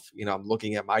myself, I'm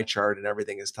looking at my chart and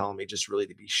everything is telling me just really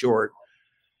to be short,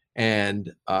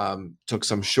 and took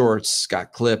some shorts,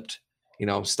 got clipped,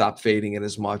 stopped fading it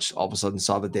as much. All of a sudden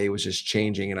saw the day was just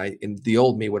changing. And the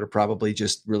old me would have probably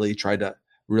just really tried to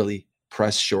really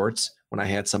press shorts when I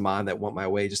had some on that went my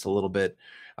way just a little bit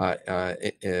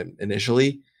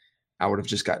initially. I would have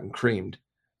just gotten creamed.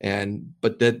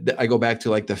 But that I go back to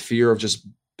like the fear of just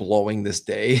blowing this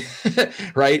day,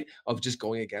 right? Of just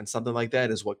going against something like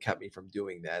that is what kept me from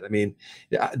doing that. I mean,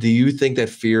 do you think that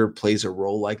fear plays a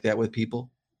role like that with people?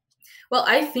 Well,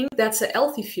 I think that's a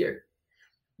healthy fear.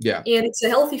 Yeah. And it's a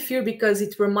healthy fear because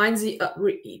it reminds you,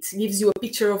 it gives you a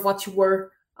picture of what you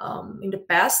were in the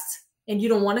past, and you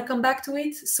don't want to come back to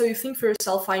it. So you think for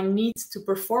yourself, I need to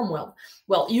perform well.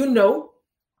 Well, you know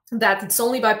that it's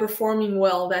only by performing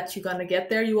well that you're going to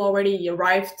get there. You already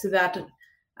arrived to that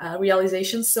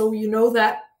realization. So you know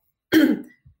that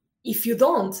if you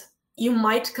don't, you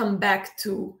might come back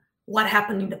to what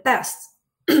happened in the past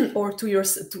or to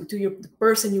the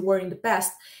person you were in the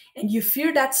past. And you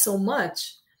fear that so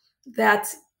much that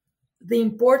the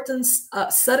importance,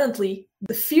 suddenly,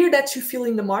 the fear that you feel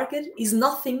in the market is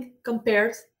nothing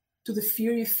compared to the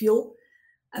fear you feel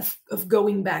of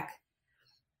going back,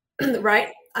 right?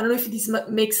 I don't know if this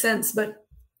makes sense, but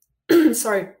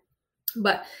sorry.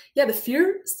 But yeah, the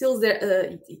fear still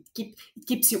there. It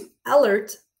keeps you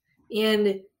alert, and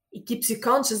it keeps you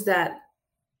conscious that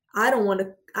I don't want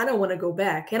to go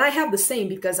back. And I have the same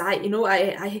because I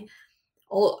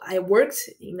worked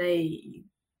in a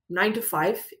 9 to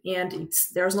 5, and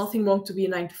there's nothing wrong to be a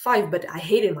 9 to 5, but I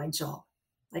hated my job.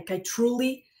 Like I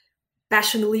truly,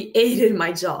 passionately hated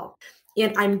my job.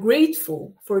 And I'm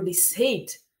grateful for this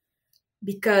hate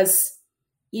because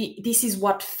this is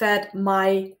what fed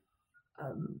my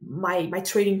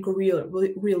trading career.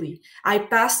 Really, I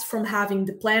passed from having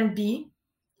the plan B,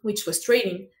 which was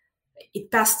trading, it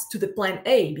passed to the plan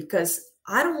A because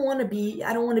I don't want to be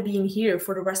in here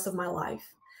for the rest of my life.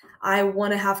 I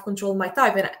want to have control of my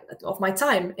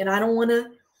time, and I don't want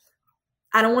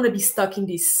to be stuck in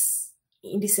this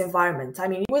environment. I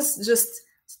mean, it was just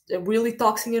a really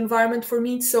toxic environment for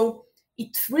me. So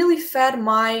it really fed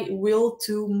my will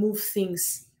to move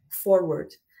things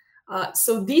forward.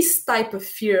 So this type of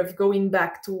fear of going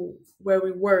back to where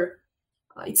we were,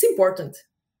 it's important.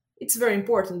 It's very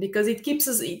important because it keeps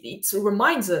us, it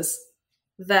reminds us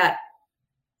that,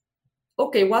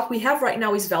 okay, what we have right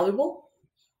now is valuable.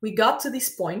 We got to this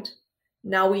point.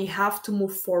 Now we have to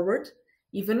move forward.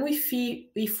 Even if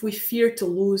we fear to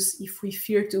lose, if we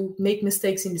fear to make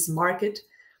mistakes in this market,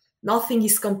 nothing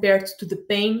is compared to the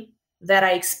pain that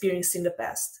I experienced in the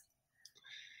past.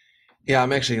 Yeah,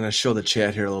 I'm actually going to show the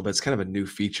chat here a little bit. It's kind of a new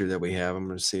feature that we have. I'm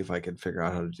going to see if I can figure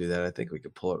out how to do that. I think we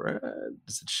could pull it right.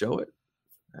 Does it show it?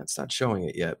 It's not showing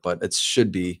it yet, but it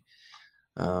should be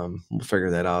We'll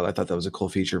figure that out. I thought that was a cool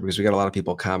feature because we got a lot of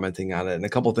people commenting on it. And a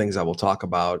couple things I will talk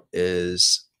about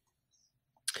is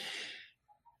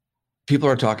people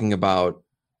are talking about,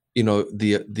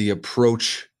 the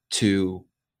approach to,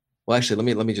 well,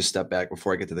 actually, let me just step back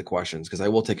before I get to the questions, because I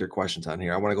will take your questions on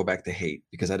here. I want to go back to hate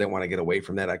because I didn't want to get away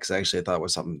from that, because actually I thought it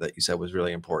was something that you said was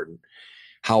really important.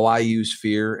 How I use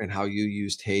fear and how you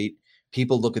used hate.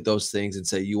 People look at those things and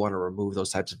say you want to remove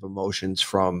those types of emotions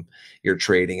from your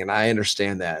trading. And I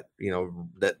understand that,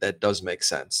 that does make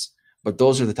sense. But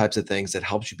those are the types of things that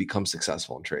helps you become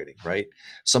successful in trading, right?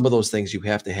 Some of those things you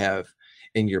have to have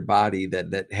in your body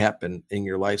that happen in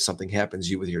your life. Something happens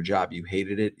to you with your job. You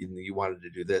hated it and you wanted to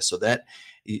do this. So that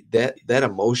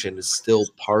emotion is still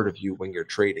part of you when you're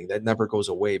trading. That never goes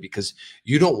away because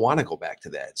you don't want to go back to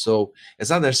that. So it's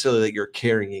not necessarily that you're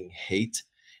carrying hate.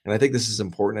 And I think this is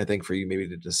important, I think, for you maybe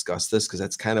to discuss this, because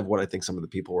that's kind of what I think some of the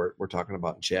people we're talking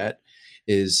about in chat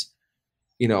is,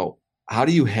 how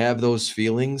do you have those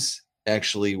feelings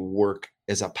actually work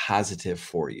as a positive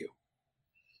for you?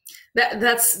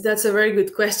 That's a very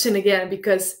good question again,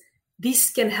 because this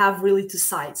can have really two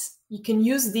sides. You can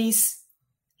use this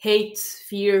hate,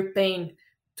 fear, pain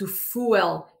to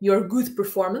fuel your good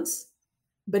performance,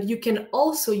 but you can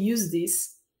also use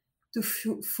this to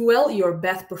fuel your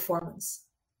bad performance,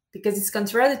 because it's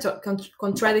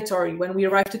contradictory. When we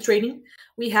arrive to trading,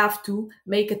 we have to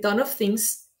make a ton of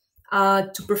things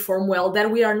to perform well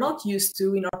that we are not used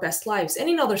to in our past lives and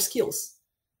in other skills.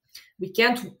 We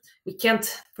can't,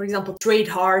 for example, trade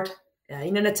hard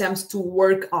in an attempt to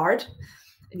work hard.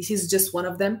 This is just one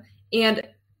of them. And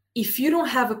if you don't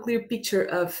have a clear picture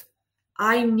of,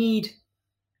 I need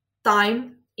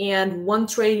time, and one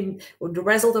trade, or the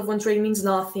result of one trade means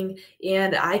nothing,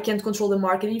 and I can't control the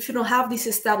market. If you don't have this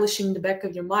established in the back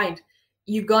of your mind,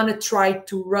 you're gonna try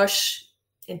to rush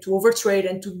and to overtrade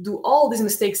and to do all these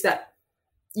mistakes that,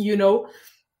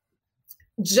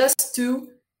 just to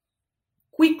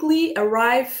quickly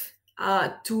arrive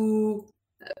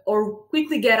or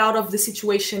quickly get out of the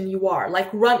situation you are,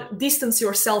 like distance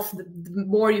yourself the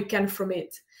more you can from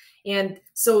it. And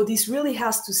so this really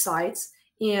has two sides.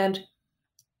 And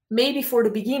maybe for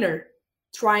the beginner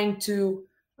trying to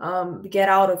get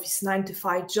out of his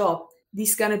 9-to-5 job, this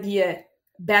is going to be a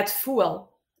bad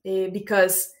fuel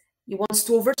because he wants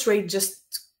to overtrade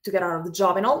just to get out of the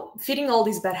job and fitting all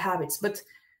these bad habits. But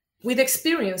with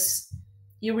experience,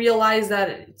 you realize that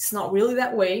it's not really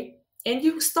that way. And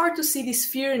you start to see this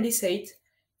fear and this hate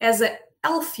as a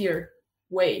healthier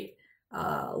way.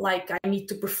 Like, I need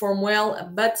to perform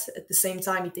well, but at the same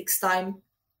time, it takes time.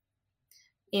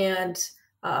 And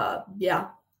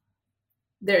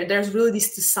there's really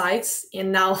these two sides.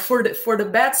 And now for the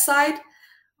bad side,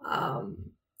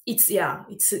 it's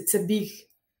a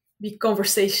big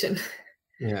conversation.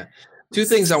 Yeah. Two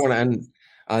things I want to end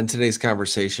on today's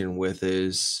conversation with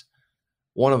is,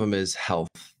 one of them is health,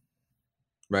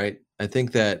 right? I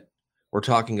think that we're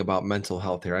talking about mental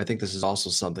health here. I think this is also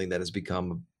something that has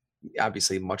become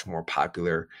obviously much more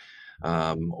popular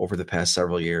over the past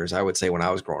several years. I would say when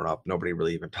I was growing up, nobody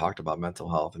really even talked about mental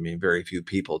health. I mean, very few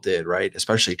people did, right?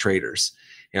 Especially traders.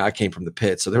 I came from the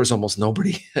pit, so there was almost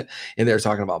nobody in there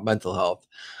talking about mental health,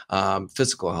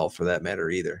 physical health for that matter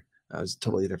either. It was a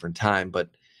totally different time. But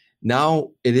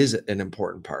now it is an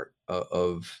important part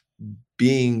of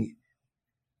being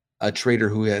a trader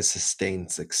who has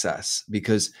sustained success,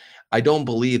 because I don't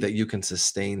believe that you can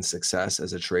sustain success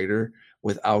as a trader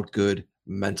without good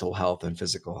mental health and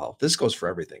physical health. This goes for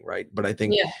everything, right? But I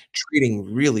think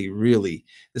trading really, really,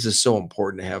 this is so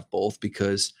important to have both,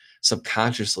 because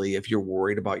subconsciously, if you're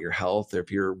worried about your health, or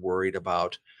if you're worried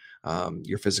about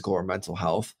your physical or mental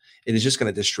health, it is just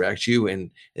going to distract you.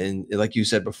 And like you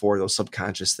said before, those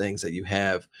subconscious things that you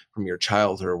have from your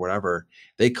childhood or whatever,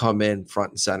 they come in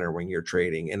front and center when you're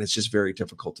trading, and it's just very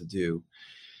difficult to do.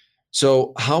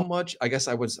 So how much, I guess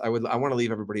I want to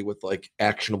leave everybody with like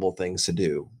actionable things to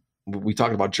do. We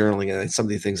talked about journaling, and some of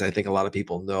these things I think a lot of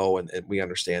people know, and we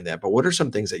understand that, but what are some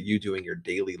things that you do in your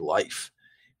daily life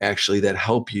actually that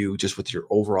help you just with your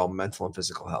overall mental and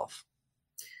physical health?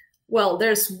 Well,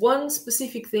 there's one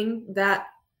specific thing that,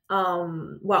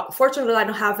 fortunately, I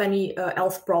don't have any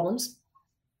health problems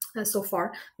so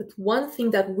far. But one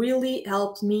thing that really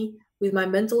helped me with my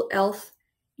mental health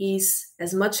is,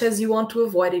 as much as you want to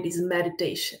avoid it, is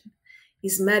meditation.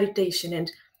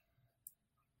 And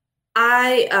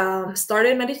I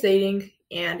started meditating,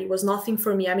 and it was nothing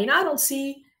for me. I mean, I don't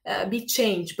see a big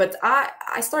change, but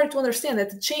I started to understand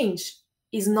that the change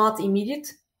is not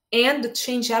immediate. And the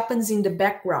change happens in the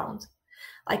background.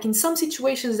 Like in some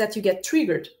situations that you get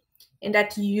triggered and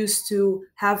that you used to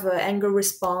have an anger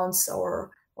response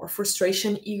or or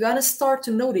frustration, you're going to start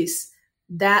to notice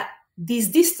that this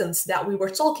distance that we were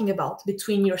talking about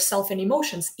between yourself and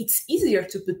emotions, it's easier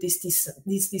to put this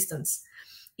distance.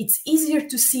 It's easier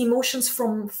to see emotions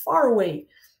from far away.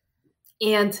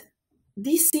 And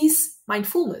this is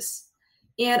mindfulness.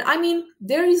 And I mean,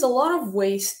 there is a lot of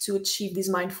ways to achieve this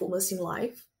mindfulness in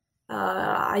life.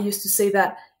 I used to say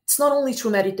that it's not only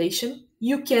through meditation.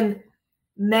 You can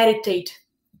meditate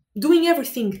doing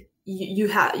everything you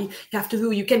have to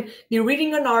do. You can be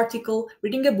reading an article,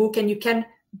 reading a book, and you can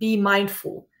be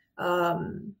mindful.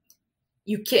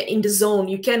 You can in the zone.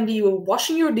 You can be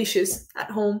washing your dishes at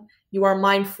home. You are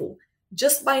mindful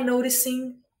just by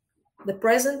noticing the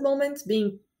present moment,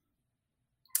 being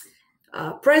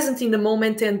present in the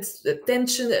moment, and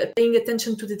paying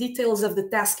attention to the details of the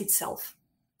task itself.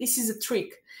 This is a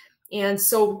trick. And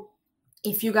so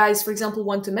if you guys, for example,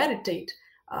 want to meditate,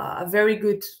 a very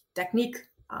good technique,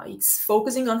 it's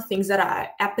focusing on things that are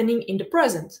happening in the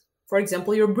present. For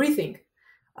example, your breathing,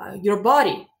 your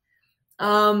body.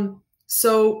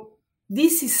 So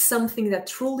this is something that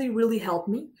truly, really helped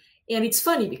me. And it's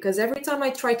funny because every time I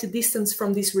try to distance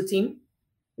from this routine,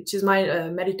 which is my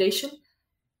meditation,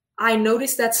 I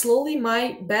notice that slowly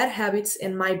my bad habits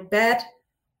and my bad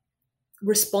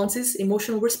responses,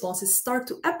 emotional responses, start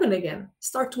to happen again,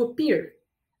 start to appear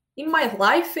in my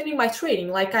life and in my trading.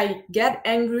 Like I get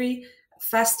angry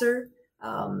faster,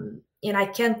 and I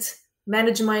can't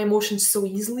manage my emotions so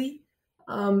easily.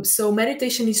 So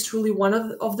meditation is truly one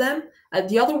of them.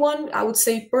 The other one, I would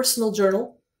say personal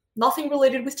journal, nothing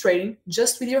related with trading,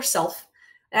 just with yourself,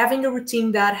 having a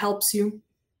routine that helps you.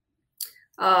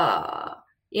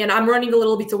 And I'm running a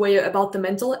little bit away about the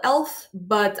mental health,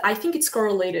 but I think it's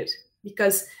correlated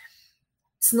because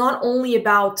it's not only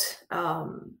about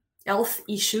health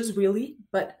issues really,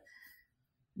 but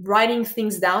writing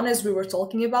things down, as we were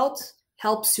talking about,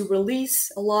 helps you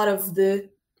release a lot of the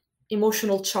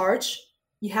emotional charge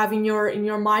you have in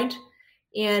your mind,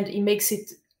 and it makes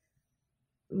it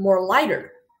more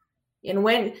lighter. And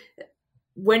when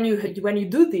you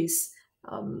do this,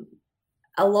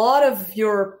 a lot of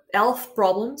your health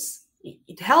problems,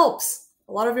 it helps.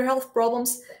 A lot of your health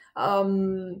problems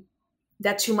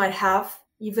that you might have,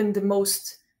 even the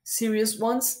most serious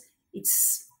ones,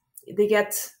 they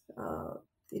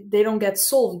don't get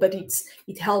solved, but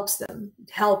it helps them.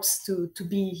 It helps to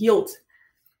be healed.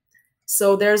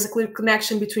 So there's a clear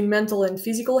connection between mental and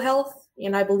physical health,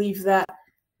 and I believe that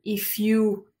if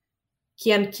you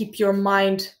can keep your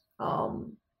mind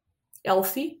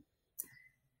healthy,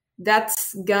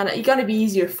 it's gonna be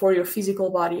easier for your physical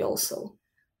body also,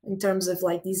 in terms of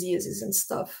like diseases and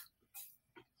stuff.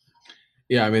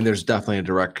 Yeah, I mean, there's definitely a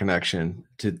direct connection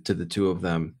to the two of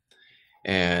them.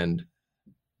 And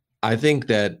I think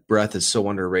that breath is so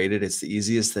underrated. It's the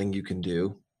easiest thing you can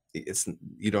do.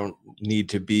 You don't need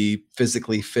to be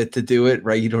physically fit to do it,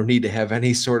 right? You don't need to have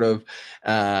any sort of,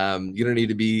 you don't need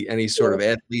to be any sort of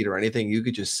athlete or anything. You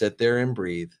could just sit there and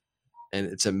breathe. And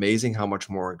it's amazing how much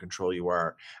more in control you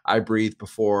are. I breathe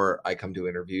before I come to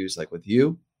interviews like with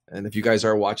you. And if you guys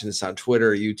are watching this on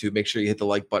Twitter or YouTube, make sure you hit the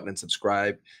like button and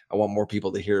subscribe. I want more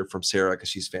people to hear from Sarah because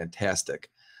she's fantastic.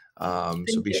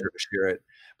 So be sure to share it.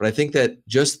 But I think that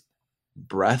just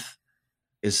breath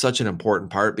is such an important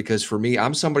part, because for me,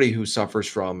 I'm somebody who suffers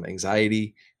from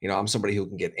anxiety. I'm somebody who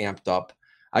can get amped up.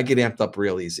 I get amped up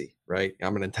real easy, right?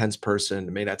 I'm an intense person.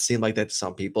 It may not seem like that to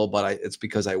some people, but it's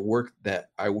because I will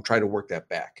try to work that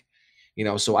back,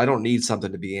 so I don't need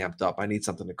something to be amped up. I need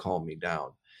something to calm me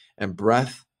down. And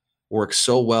breath works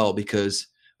so well because,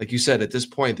 like you said, at this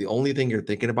point, the only thing you're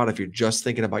thinking about, if you're just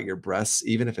thinking about your breaths,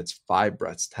 even if it's 5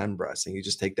 breaths, 10 breaths, and you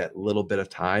just take that little bit of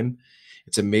time,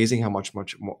 it's amazing how much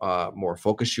more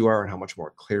focused you are and how much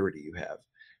more clarity you have.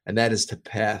 And that is the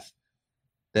path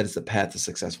to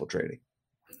successful trading.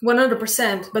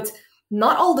 100%. But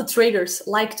not all the traders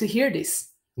like to hear this.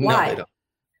 Why? No, they don't.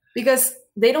 Because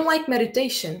they don't like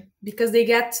meditation, because they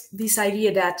get this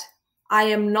idea that I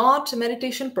am not a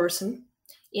meditation person,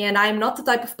 and I'm not the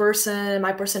type of person,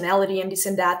 my personality and this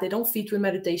and that, they don't fit with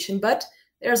meditation. But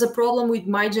there's a problem with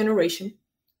my generation,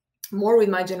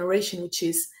 which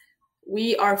is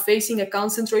we are facing a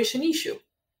concentration issue.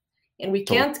 And we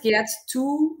can't get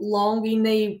too long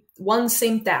in one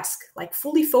same task, like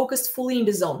fully focused, fully in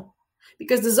the zone.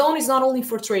 Because the zone is not only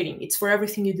for trading, it's for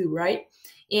everything you do, right?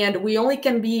 And we only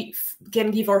can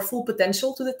give our full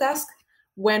potential to the task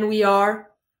when we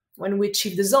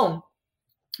achieve the zone.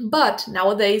 But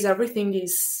nowadays, everything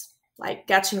is like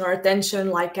catching our attention,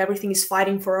 like everything is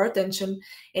fighting for our attention.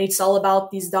 And it's all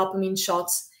about these dopamine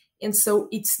shots. And so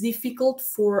it's difficult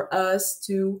for us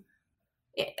to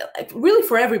really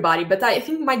for everybody. But I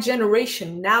think my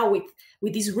generation now,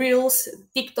 with these reels,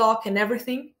 TikTok, and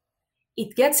everything,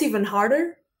 it gets even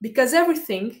harder because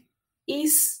everything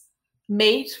is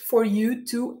made for you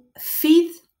to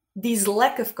feed this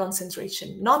lack of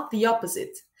concentration, not the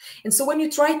opposite. And so when you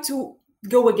try to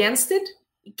go against it,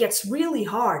 it gets really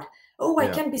hard. Oh, I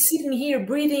can't be sitting here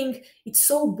breathing. It's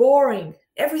so boring.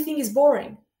 Everything is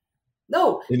boring.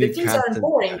 No, the things aren't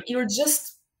boring. You're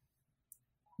just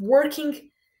working.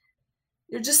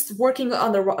 You're just working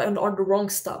on the wrong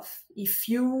stuff. If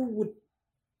you would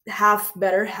have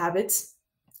better habits,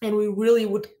 and we really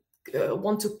would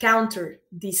want to counter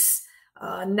this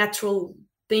natural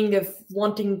thing of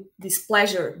wanting this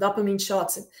pleasure, dopamine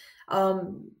shots,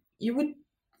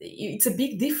 it's a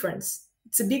big difference.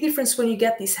 It's a big difference when you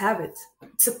get this habit.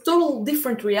 It's a total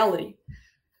different reality.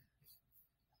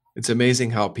 It's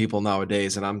amazing how people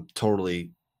nowadays, and I'm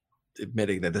totally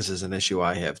admitting that this is an issue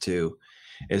I have too,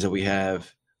 is that we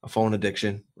have a phone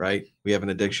addiction, right? We have an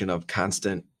addiction of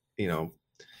constant,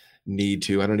 need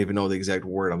to, I don't even know the exact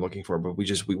word I'm looking for, but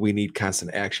we need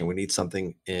constant action. We need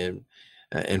something in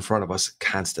front of us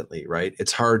constantly, right?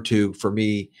 It's hard for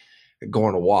me, go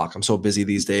on a walk. I'm so busy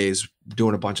these days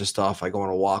doing a bunch of stuff. I go on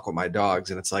a walk with my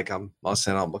dogs and it's like, I'm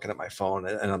looking at my phone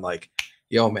and I'm like,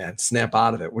 yo man, snap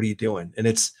out of it. What are you doing?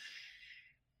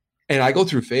 And I go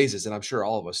through phases, and I'm sure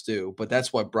all of us do, but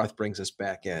that's what breath brings us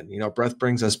back in. Breath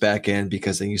brings us back in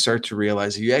because then you start to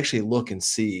realize, you actually look and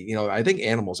see, I think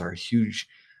animals are huge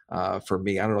for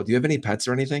me. I don't know. Do you have any pets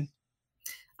or anything?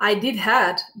 I did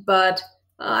had, but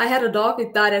I had a dog.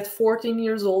 It died at 14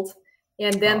 years old.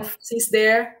 And then since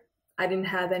there, I didn't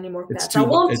have any more pets. I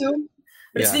want to,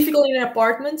 but it's difficult in an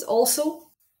apartment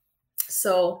also.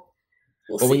 So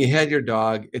we'll see. When you had your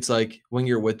dog, it's like when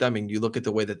you're with them and you look at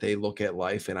the way that they look at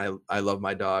life. And I love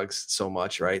my dogs so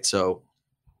much, right? So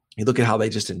you look at how they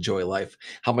just enjoy life,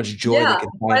 how much joy they can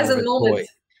find.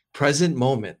 Present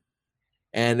moment.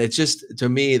 And it's just, to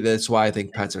me, that's why I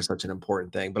think pets are such an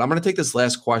important thing. But I'm going to take this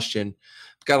last question.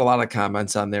 I've got a lot of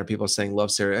comments on there. People saying,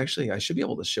 love Sarah. Actually, I should be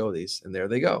able to show these. And there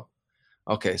they go.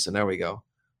 Okay, so there we go.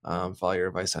 Follow your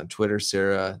advice on Twitter,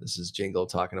 Sarah. This is Jingle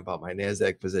talking about my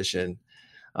NASDAQ position.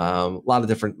 A lot of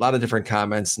different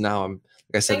comments. Now like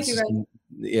I said,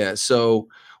 so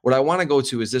what I want to go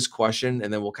to is this question,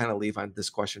 and then we'll kind of leave on this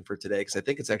question for today, because I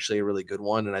think it's actually a really good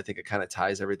one. And I think it kind of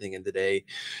ties everything in today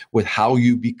with how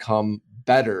you become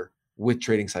better with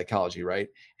trading psychology, right?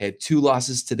 I had 2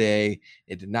 losses today.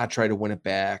 I did not try to win it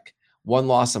back. 1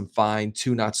 loss, I'm fine.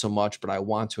 2, not so much, but I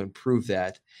want to improve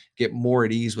that, get more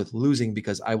at ease with losing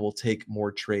because I will take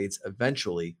more trades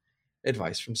eventually.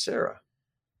 Advice from Sarah.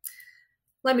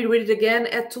 Let me read it again.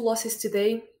 At 2 losses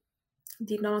today.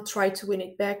 Did not try to win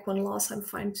it back. 1 loss, I'm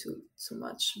fine too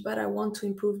much, but I want to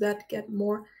improve that, get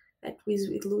more at ease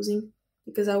with losing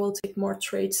because I will take more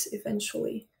trades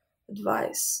eventually.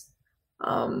 Advice.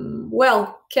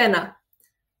 Well, Kenna,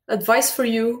 advice for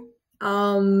you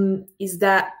is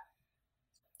that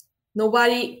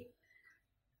nobody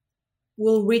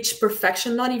will reach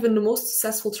perfection, not even the most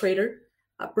successful trader.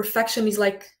 Perfection is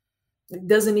like, it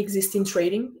doesn't exist in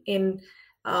trading. And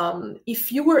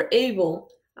if you were able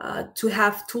to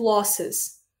have 2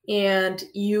 losses and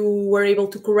you were able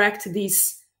to correct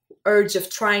this urge of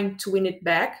trying to win it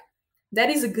back, that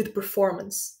is a good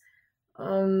performance.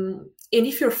 And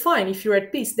if you're fine, if you're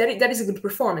at peace, that is a good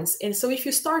performance. And so if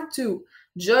you start to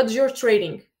judge your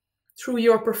trading through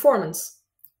your performance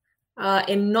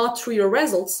and not through your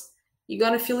results, you're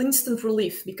going to feel instant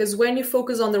relief, because when you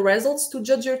focus on the results to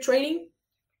judge your trading,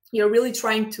 you're really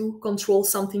trying to control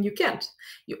something you can't.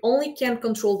 You only can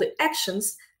control the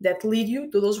actions that lead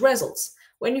you to those results.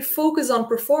 When you focus on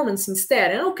performance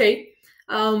instead,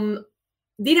 and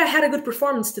did I have a good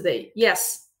performance today?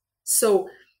 Yes. So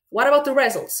what about the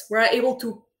results? Were I able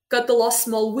to cut the loss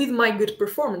small with my good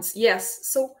performance? Yes.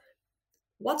 So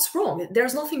what's wrong?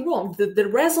 There's nothing wrong. The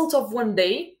result of one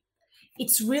day,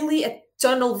 it's really a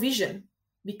tunnel vision.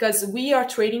 Because we are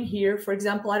trading here, for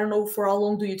example, I don't know for how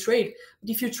long do you trade,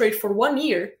 but if you trade for 1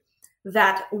 year,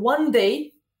 that one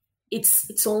day,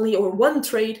 it's only, or one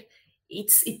trade,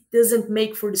 it doesn't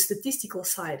make for the statistical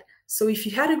side. So if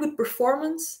you had a good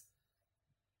performance,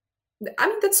 I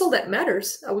mean, that's all that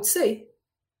matters, I would say.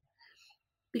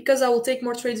 Because I will take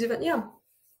more trades even,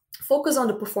 focus on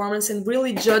the performance and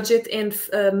really judge it and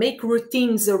make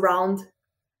routines around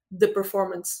the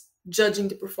performance, judging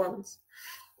the performance.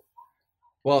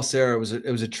 Well, Sarah, it was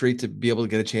a treat to be able to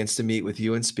get a chance to meet with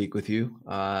you and speak with you.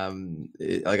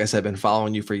 Like I said, I've been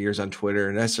following you for years on Twitter,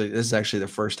 and this is actually the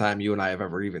first time you and I have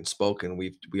ever even spoken.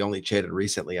 We only chatted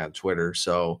recently on Twitter,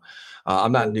 so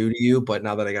I'm not new to you. But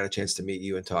now that I got a chance to meet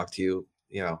you and talk to you,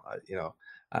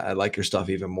 I like your stuff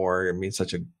even more. I mean,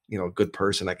 such a, good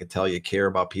person. I can tell you care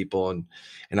about people, and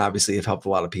obviously have helped a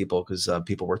lot of people, because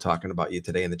people were talking about you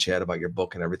today in the chat about your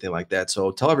book and everything like that.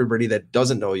 So tell everybody that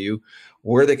doesn't know you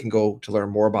where they can go to learn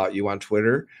more about you on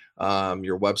Twitter,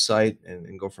 your website,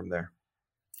 and go from there.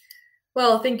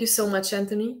 Well, thank you so much,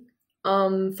 Anthony.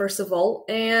 First of all,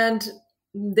 and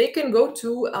they can go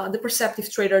to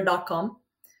theperceptivetrader.com.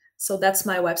 So that's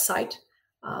my website.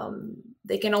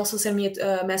 They can also send me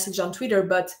a message on Twitter,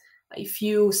 but if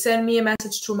you send me a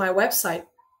message through my website,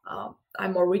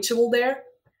 I'm more reachable there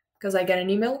because I get an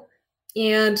email.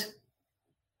 And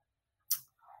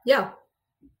yeah,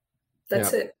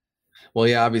 that's it. Well,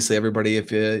 yeah, obviously everybody,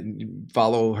 if you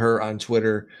follow her on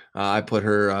Twitter, I put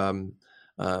her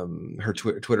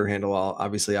Twitter handle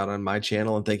obviously out on my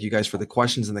channel. And thank you guys for the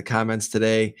questions and the comments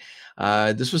today.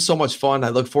 This was so much fun. I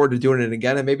look forward to doing it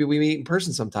again, and maybe we meet in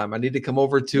person sometime. I need to come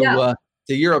over to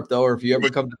Europe though, or if you ever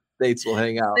come to the States, we'll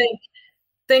hang out.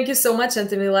 Thank you so much,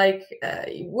 Anthony.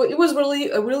 It was really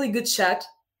a really good chat.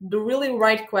 The really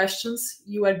right questions.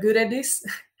 You are good at this.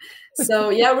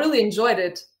 So yeah, I really enjoyed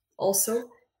it also.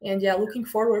 And yeah, looking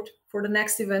forward for the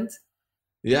next event.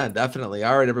 Yeah, definitely.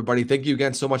 All right, everybody. Thank you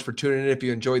again so much for tuning in. If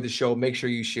you enjoyed the show, make sure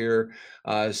you share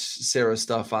Sarah's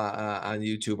stuff on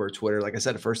YouTube or Twitter. Like I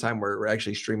said, the first time we're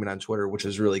actually streaming on Twitter, which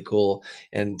is really cool.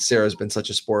 And Sarah's been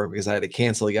such a sport because I had to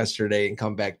cancel yesterday and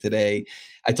come back today.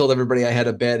 I told everybody I had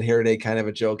a bad hair day, kind of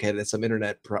a joke. Had some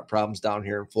internet problems down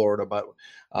here in Florida. But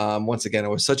once again, it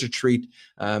was such a treat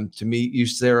to meet you,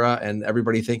 Sarah. And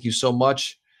everybody, thank you so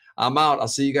much. I'm out. I'll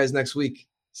see you guys next week.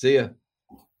 See ya.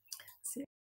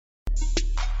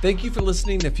 Thank you for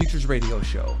listening to Futures Radio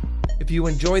Show. If you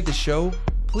enjoyed the show,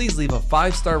 please leave a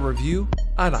 5-star review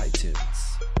on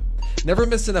iTunes. Never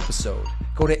miss an episode.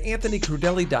 Go to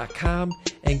anthonycrudelli.com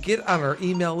and get on our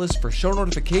email list for show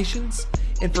notifications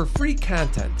and for free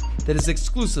content that is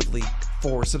exclusively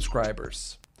for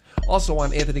subscribers. Also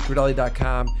on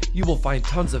anthonycrudelli.com, you will find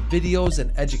tons of videos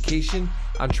and education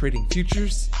on trading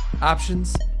futures,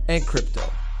 options, and crypto.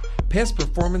 Past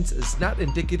performance is not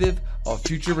indicative of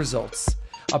future results.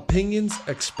 Opinions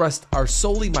expressed are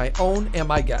solely my own and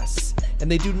my guests, and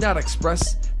they do not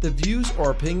express the views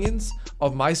or opinions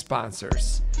of my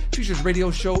sponsors. Futures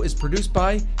Radio Show is produced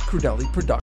by Crudelli Productions.